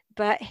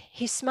 But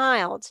he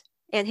smiled.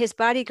 And his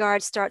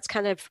bodyguard starts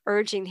kind of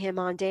urging him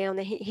on down.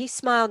 And he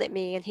smiled at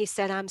me and he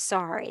said, I'm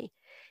sorry,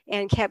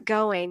 and kept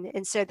going.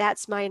 And so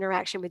that's my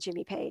interaction with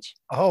Jimmy Page.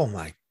 Oh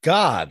my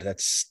God,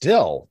 that's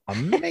still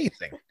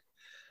amazing.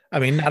 I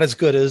mean, not as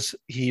good as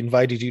he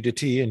invited you to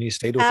tea and you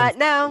stayed with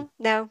him.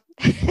 No.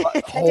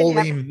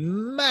 Holy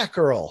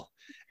mackerel.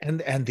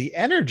 And the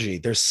energy,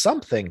 there's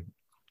something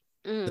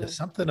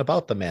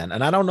about the man.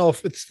 And I don't know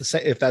if it's the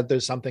same, if that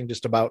there's something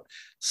just about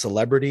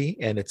celebrity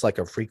and it's like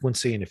a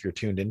frequency. And if you're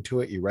tuned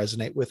into it, you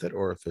resonate with it,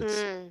 or if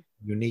it's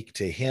unique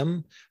to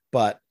him.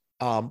 But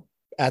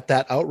at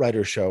that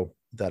Outrider show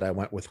that I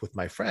went with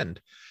my friend,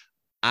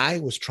 I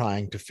was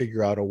trying to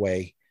figure out a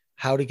way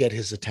how to get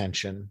his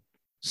attention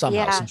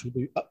somehow, since we'd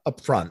be up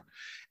front.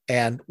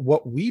 And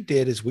what we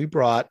did is we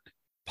brought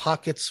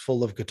pockets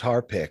full of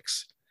guitar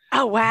picks.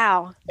 Oh,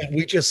 wow. And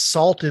we just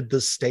salted the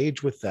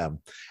stage with them.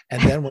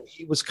 And then when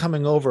he was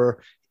coming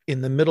over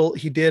in the middle,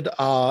 he did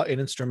an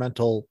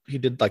instrumental. He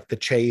did like The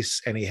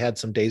Chase, and he had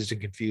some Dazed and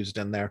Confused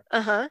in there.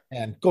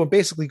 And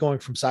basically going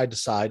from side to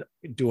side,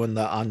 doing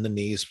the on the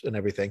knees and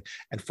everything.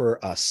 And for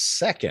a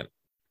second,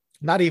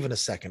 not even a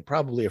second,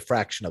 probably a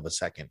fraction of a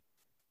second,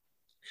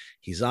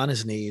 he's on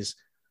his knees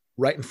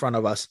right in front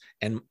of us.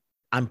 And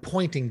I'm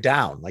pointing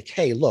down like,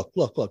 hey, look.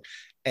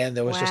 And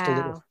there was just a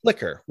little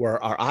flicker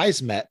where our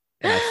eyes met.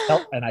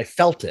 And I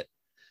felt it.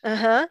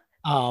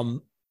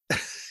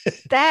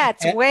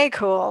 That's way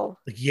cool.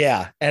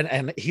 Yeah.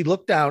 And he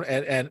looked down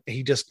and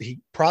he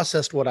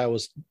processed what I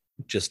was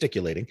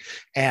gesticulating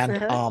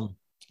and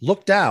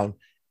looked down.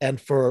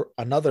 And for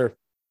another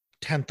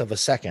 10th of a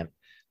second,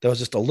 there was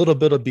just a little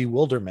bit of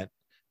bewilderment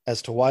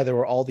as to why there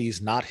were all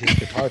these not his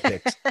guitar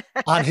picks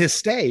on his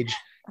stage.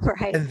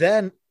 Right. And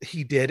then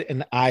he did,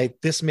 and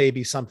this may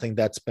be something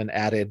that's been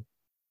added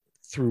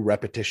through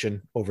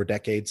repetition over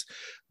decades,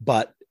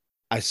 but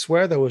I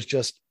swear there was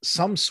just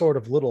some sort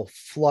of little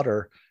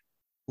flutter,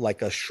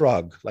 like a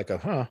shrug, like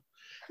a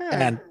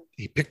and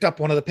he picked up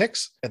one of the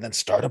picks and then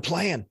started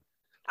playing.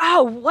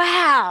 Oh,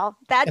 wow.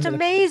 That's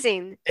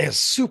amazing. It's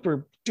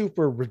super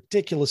duper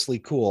ridiculously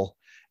cool.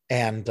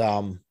 And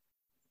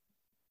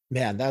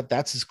man,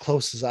 that's as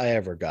close as I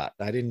ever got.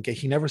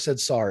 He never said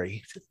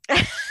sorry.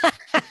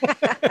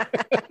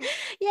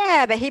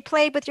 Yeah, but he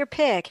played with your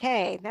pick.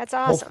 Hey, that's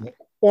awesome. Hopefully.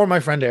 Or my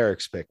friend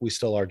Eric's pick. We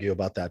still argue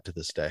about that to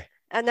this day.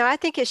 No, I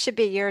think it should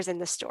be yours in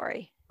the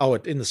story. Oh,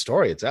 in the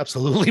story, it's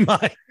absolutely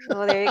mine.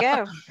 Well, there you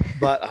go.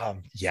 But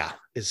yeah,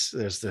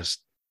 there's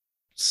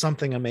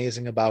something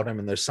amazing about him,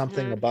 and there's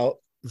something about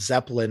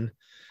Zeppelin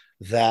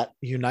that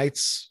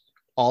unites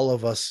all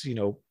of us. You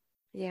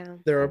know,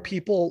 there are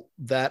people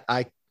that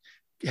I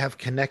have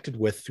connected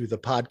with through the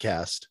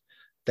podcast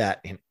that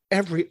in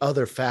every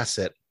other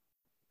facet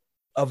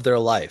of their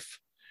life,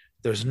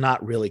 there's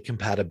not really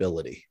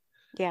compatibility.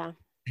 Yeah.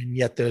 And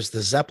yet there's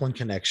the Zeppelin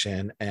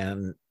connection,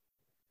 and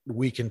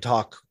we can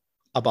talk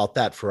about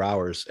that for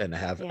hours and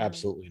have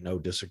absolutely no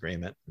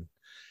disagreement.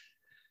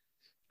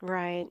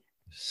 Right.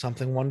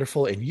 Something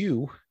wonderful. And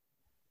you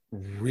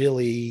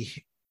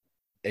really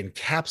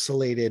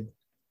encapsulated,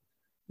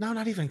 no,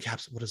 not even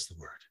encapsulated. What is the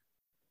word?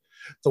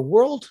 The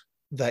world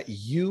that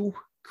you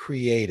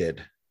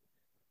created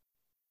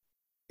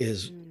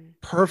is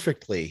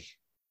perfectly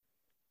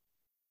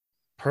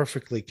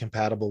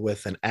compatible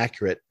with and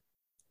accurate.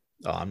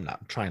 Oh, I'm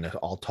not trying to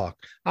talk.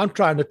 I'm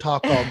trying to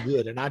talk all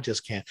good, and I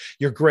just can't.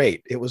 You're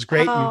great. It was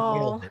great. You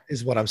nailed it,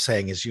 is what I'm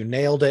saying. Is you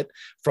nailed it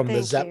from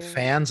the Zepp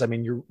fans. I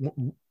mean,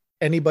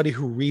 anybody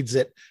who reads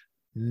it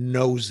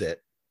knows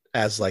it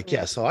as like,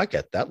 yeah, so I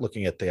get that.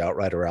 Looking at the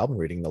Outrider album,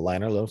 reading the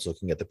liner notes,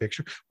 looking at the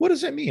picture. What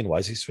does it mean? Why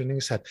is he spinning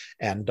his head?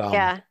 And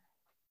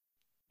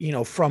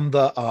from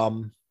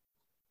the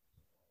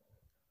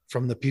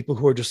people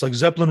who are just like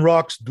Zeppelin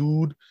rocks,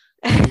 dude,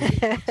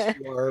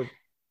 who are,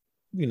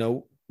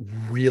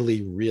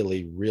 really,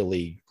 really,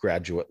 really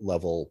graduate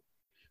level,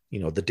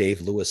 the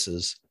Dave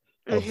Lewises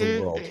of the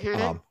world,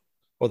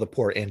 or the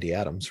poor Andy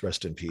Adams,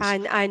 rest in peace.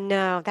 I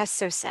know, that's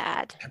so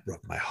sad. That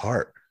broke my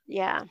heart.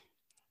 Yeah.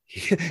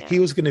 He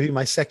was going to be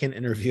my second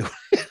interview.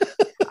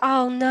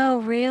 Oh no,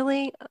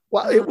 really?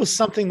 Well, it was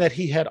something that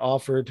he had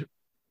offered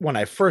when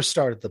I first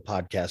started the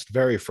podcast,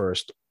 very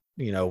first,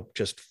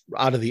 just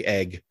out of the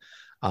egg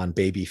on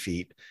baby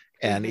feet.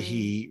 And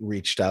he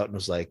reached out and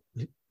was like,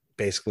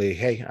 basically,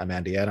 hey, I'm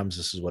Andy Adams.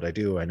 This is what I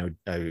do. I know,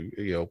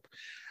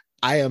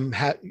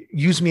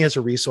 use me as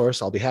a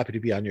resource. I'll be happy to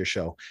be on your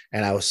show.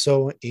 And I was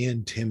so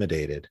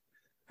intimidated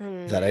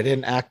that I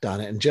didn't act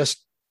on it. And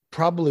just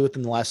probably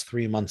within the last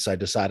 3 months, I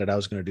decided I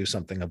was going to do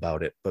something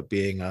about it. But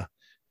being a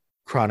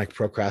chronic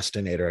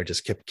procrastinator, I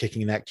just kept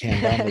kicking that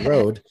can down the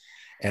road.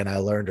 And I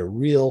learned a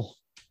real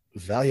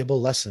valuable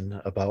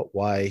lesson about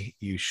why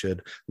you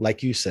should,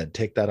 like you said,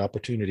 take that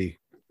opportunity,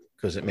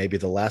 because it may be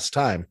the last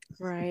time.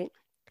 Right.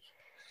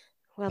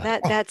 Well,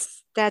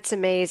 that's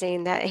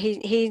amazing. That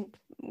he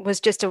was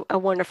just a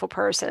wonderful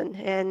person,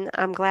 and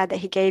I'm glad that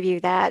he gave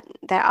you that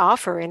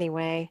offer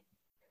anyway.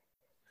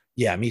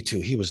 Yeah, me too.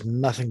 He was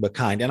nothing but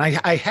kind. And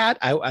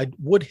I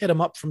would hit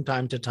him up from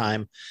time to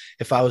time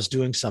if I was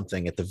doing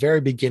something. At the very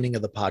beginning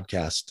of the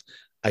podcast,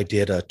 I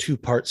did a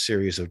 2-part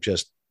series of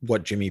just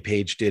what Jimmy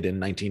Page did in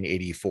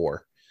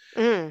 1984.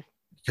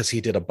 Because he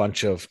did a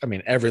bunch of,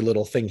 every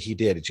little thing he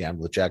did. He jammed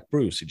with Jack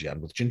Bruce. He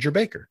jammed with Ginger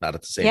Baker. Not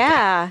at the same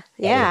time.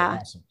 Yeah.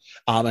 Awesome.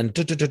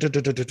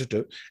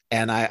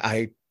 And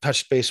I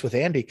touched base with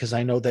Andy because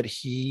I know that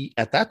he,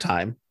 at that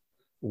time,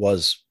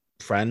 was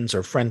friends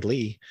or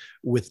friendly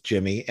with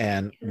Jimmy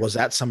and was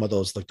at some of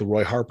those, like the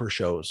Roy Harper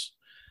shows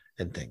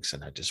and things.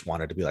 And I just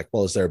wanted to be like,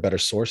 well, is there a better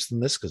source than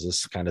this? Because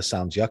this kind of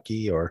sounds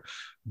yucky, or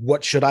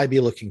what should I be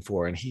looking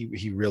for? And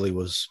he really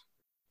was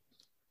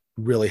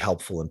really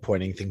helpful in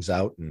pointing things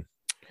out. And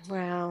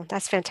wow,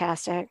 that's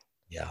fantastic.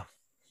 Yeah.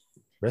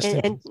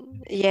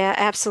 Yeah,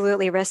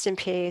 absolutely. Rest in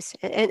peace.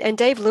 And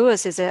Dave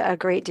Lewis is a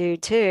great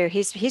dude too.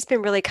 He's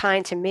been really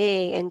kind to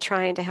me and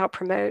trying to help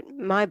promote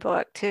my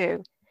book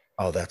too.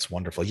 Oh, that's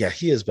wonderful. Yeah,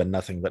 he has been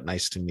nothing but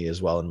nice to me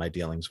as well in my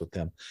dealings with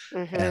him.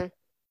 And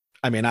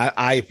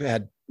I've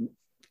had,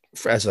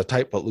 as a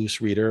tight but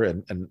loose reader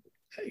and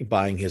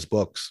buying his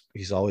books,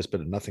 he's always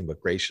been nothing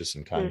but gracious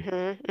and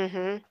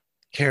kind.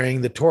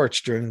 Carrying the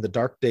torch during the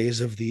dark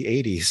days of the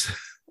 80s.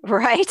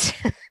 Right.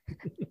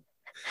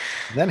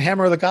 Then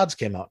Hammer of the Gods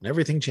came out and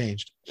everything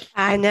changed.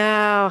 I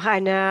know.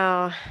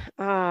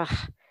 Oh.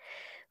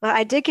 Well,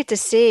 I did get to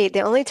see,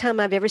 the only time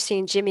I've ever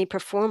seen Jimmy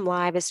perform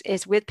live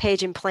is with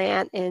Page and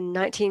Plant in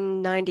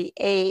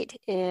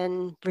 1998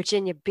 in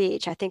Virginia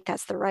Beach. I think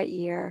that's the right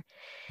year.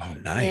 Oh,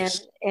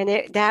 nice. And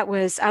I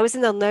was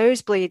in the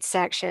nosebleed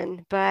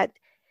section, but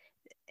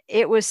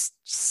it was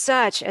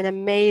such an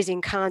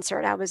amazing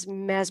concert. I was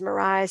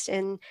mesmerized.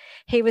 And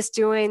he was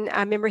doing, I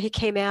remember he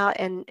came out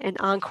and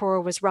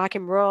encore was rock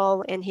and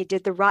roll, and he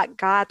did the Rock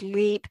God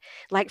leap,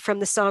 like from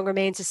the song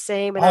Remains the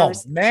Same. And I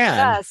was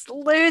just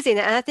losing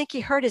it. And I think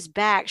he hurt his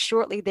back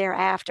shortly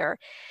thereafter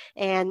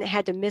and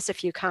had to miss a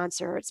few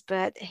concerts,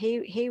 but he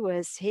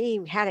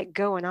had it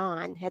going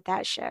on at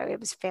that show. It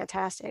was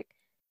fantastic.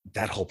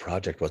 That whole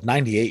project was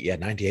 98. Yeah,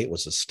 98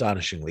 was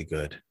astonishingly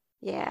good.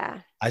 Yeah.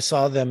 I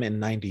saw them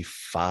in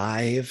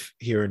 95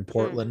 here in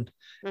Portland,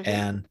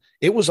 and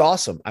it was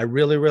awesome. I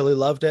really, really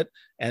loved it.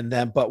 And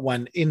then, but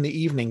when In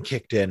the Evening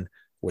kicked in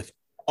with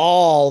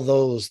all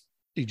those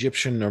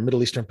Egyptian or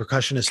Middle Eastern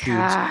percussionist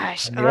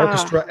dudes and the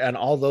orchestra and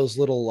all those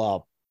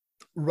little,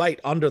 right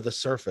under the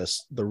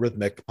surface, the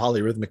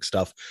polyrhythmic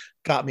stuff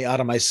got me out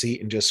of my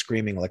seat and just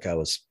screaming like I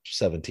was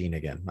 17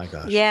 again. My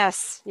gosh.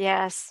 Yes.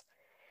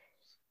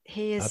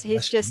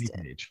 He's just,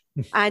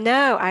 I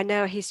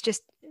know. He's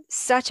just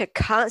such a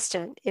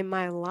constant in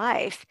my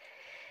life,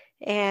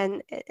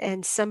 and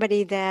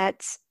somebody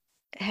that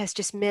has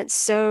just meant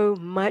so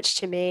much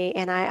to me.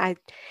 And I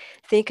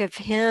think of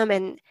him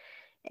and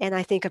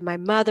I think of my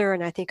mother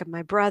and I think of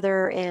my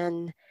brother,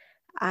 and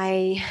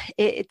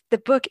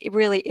the book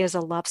really is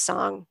a love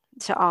song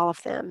to all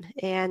of them.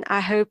 And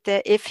I hope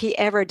that if he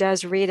ever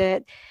does read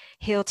it,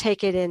 he'll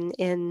take it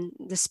in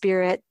the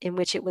spirit in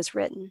which it was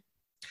written.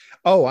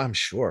 Oh, I'm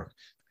sure.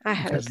 I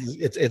hope.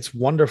 It's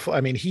wonderful. I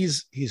mean,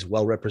 he's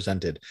well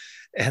represented,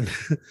 and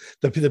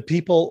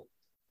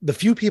the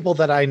few people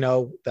that I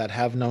know that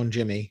have known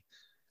Jimmy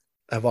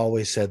have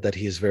always said that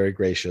he is very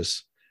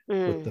gracious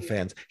with the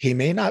fans. He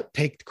may not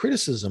take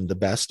criticism the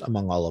best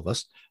among all of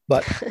us,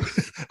 but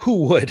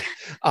who would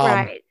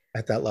right.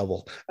 at that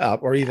level,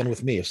 or even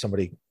with me, if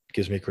somebody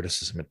gives me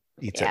criticism, it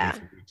eats at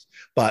me for weeks.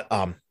 But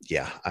I'm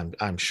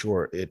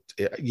sure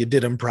you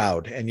did him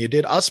proud, and you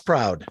did us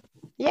proud.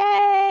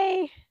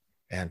 Yay!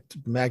 And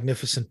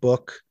magnificent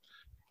book.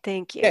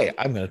 Thank Hey, you.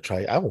 I'm going to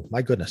try. Oh,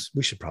 my goodness.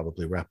 We should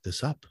probably wrap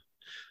this up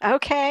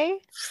Okay.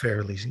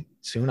 fairly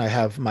soon. I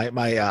have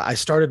I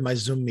started my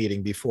Zoom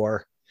meeting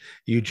before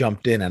you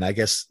jumped in, and I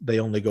guess they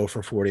only go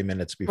for 40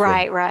 minutes before.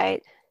 Right,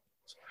 right.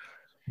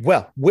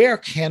 Well, where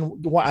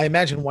can well, I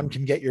imagine one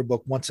can get your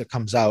book once it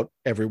comes out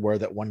everywhere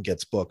that one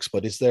gets books,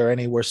 but is there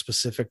anywhere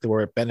specific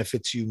where it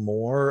benefits you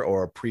more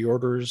or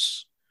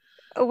pre-orders?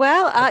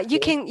 Well, you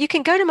can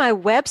go to my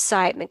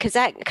website because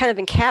that kind of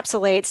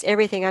encapsulates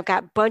everything. I've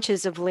got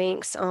bunches of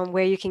links on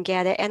where you can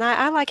get it, and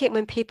I like it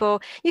when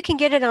people you can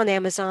get it on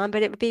Amazon,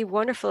 but it would be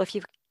wonderful if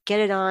you get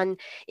it on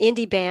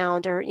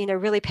IndieBound or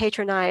really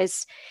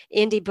patronize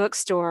indie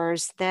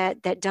bookstores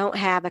that don't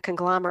have a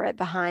conglomerate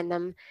behind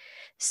them.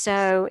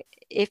 So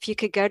if you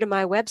could go to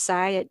my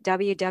website at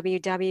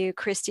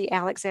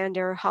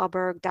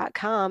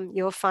www.christyalexanderhallberg.com,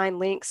 you'll find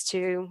links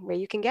to where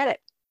you can get it.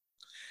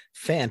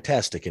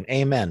 Fantastic, and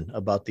amen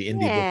about the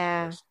indie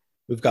Yeah, bookstores.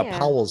 We've got yeah,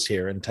 Powell's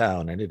here in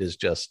town, and it is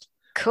just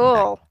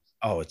cool.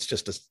 oh, it's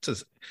just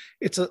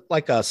it's a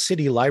like a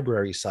city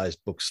library sized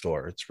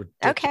bookstore. It's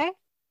ridiculous. Okay,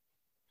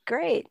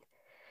 great.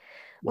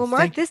 Well, Well, Mark,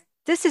 thank you.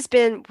 this has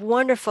been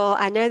wonderful.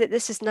 I know that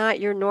this is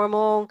not your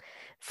normal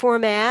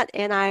format,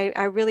 and I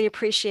really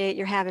appreciate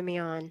your having me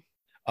on.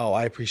 Oh,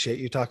 I appreciate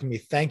you talking to me.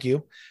 Thank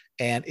you.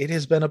 And it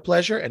has been a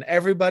pleasure. And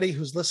everybody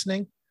who's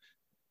listening,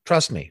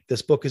 trust me,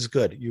 this book is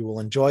good. You will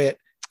enjoy it,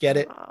 get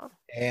it, Oh,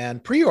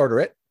 and pre-order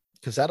it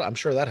because that I'm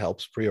sure that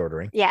helps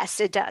pre-ordering.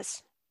 yes, it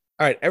does.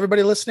 All right,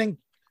 everybody listening,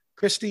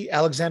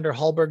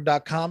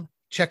 ChristyAlexanderHallberg.com.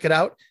 Check it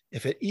out.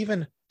 If it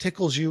even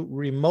tickles you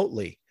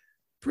remotely,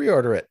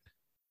 pre-order it.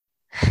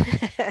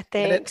 Get it.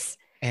 Thanks.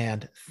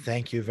 And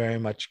thank you very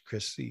much,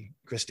 Christy.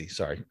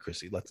 Sorry,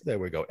 Christy. There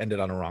we go. Ended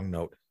on a wrong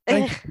note.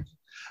 Thank you.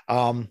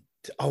 Um,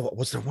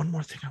 was there one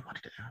more thing I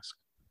wanted to ask?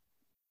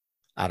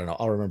 I don't know.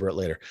 I'll remember it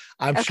later.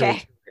 I'm sure.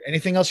 Okay.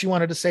 Anything else you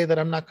wanted to say that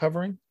I'm not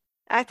covering?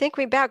 I think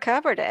we about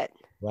covered it.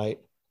 Right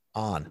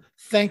on.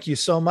 Thank you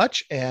so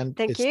much. And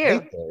Thank it's you.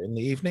 late there in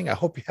the evening. I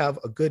hope you have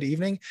a good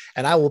evening.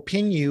 And I will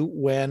ping you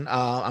when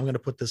I'm going to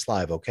put this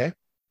live. Okay.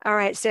 All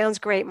right. Sounds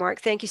great,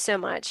 Mark. Thank you so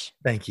much.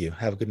 Thank you.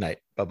 Have a good night.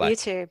 Bye bye. You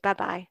too. Bye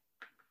bye.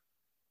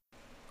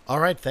 All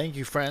right, thank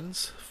you,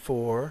 friends,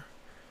 for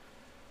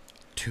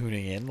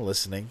tuning in,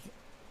 listening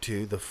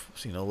to the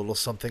little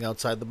something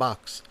outside the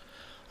box.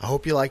 I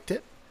hope you liked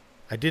it.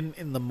 I didn't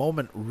in the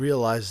moment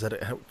realize that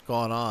it had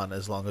gone on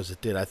as long as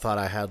it did. I thought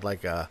I had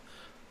like a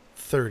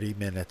 30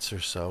 minutes or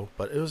so,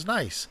 but it was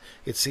nice.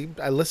 It seemed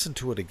I listened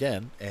to it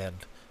again, and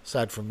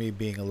aside from me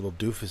being a little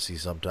doofusy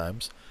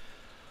sometimes,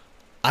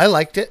 I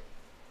liked it.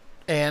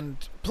 And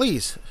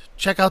please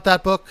check out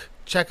that book,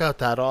 check out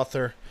that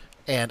author,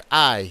 and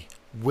I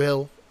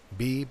will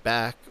be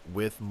back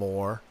with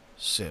more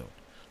soon.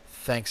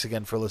 Thanks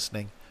again for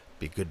listening.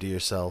 Be good to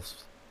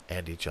yourselves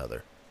and each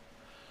other.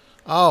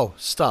 Oh,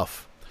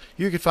 stuff.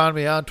 You can find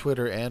me on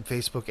Twitter and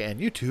Facebook and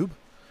YouTube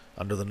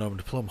under the nom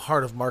de plume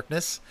Heart of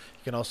Markness.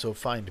 You can also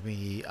find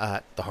me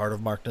at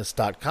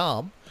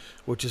theheartofmarkness.com,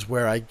 which is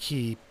where I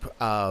keep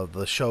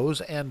the shows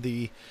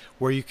and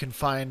where you can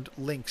find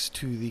links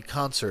to the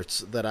concerts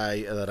that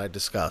I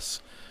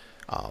discuss.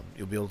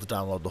 You'll be able to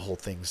download the whole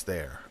things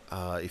there.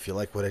 If you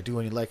like what I do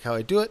and you like how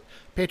I do it,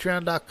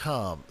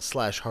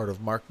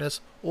 patreon.com/heartofmarkness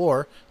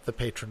or the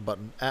patron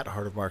button at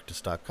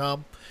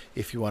heartofmarkness.com.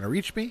 If you want to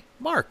reach me,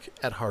 mark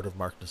at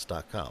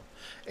heartofmarkness.com.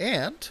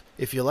 And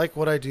if you like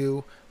what I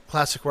do,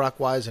 classic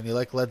rock-wise, and you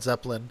like Led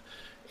Zeppelin,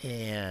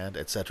 and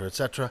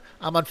etc.,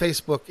 I'm on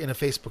Facebook in a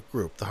Facebook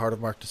group, the Heart of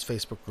Markness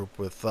Facebook group,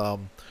 with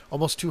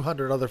almost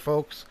 200 other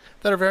folks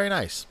that are very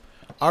nice.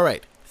 All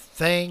right.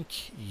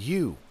 Thank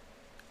you.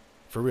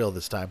 For real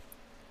this time.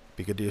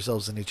 Be good to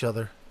yourselves and each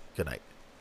other. Good night.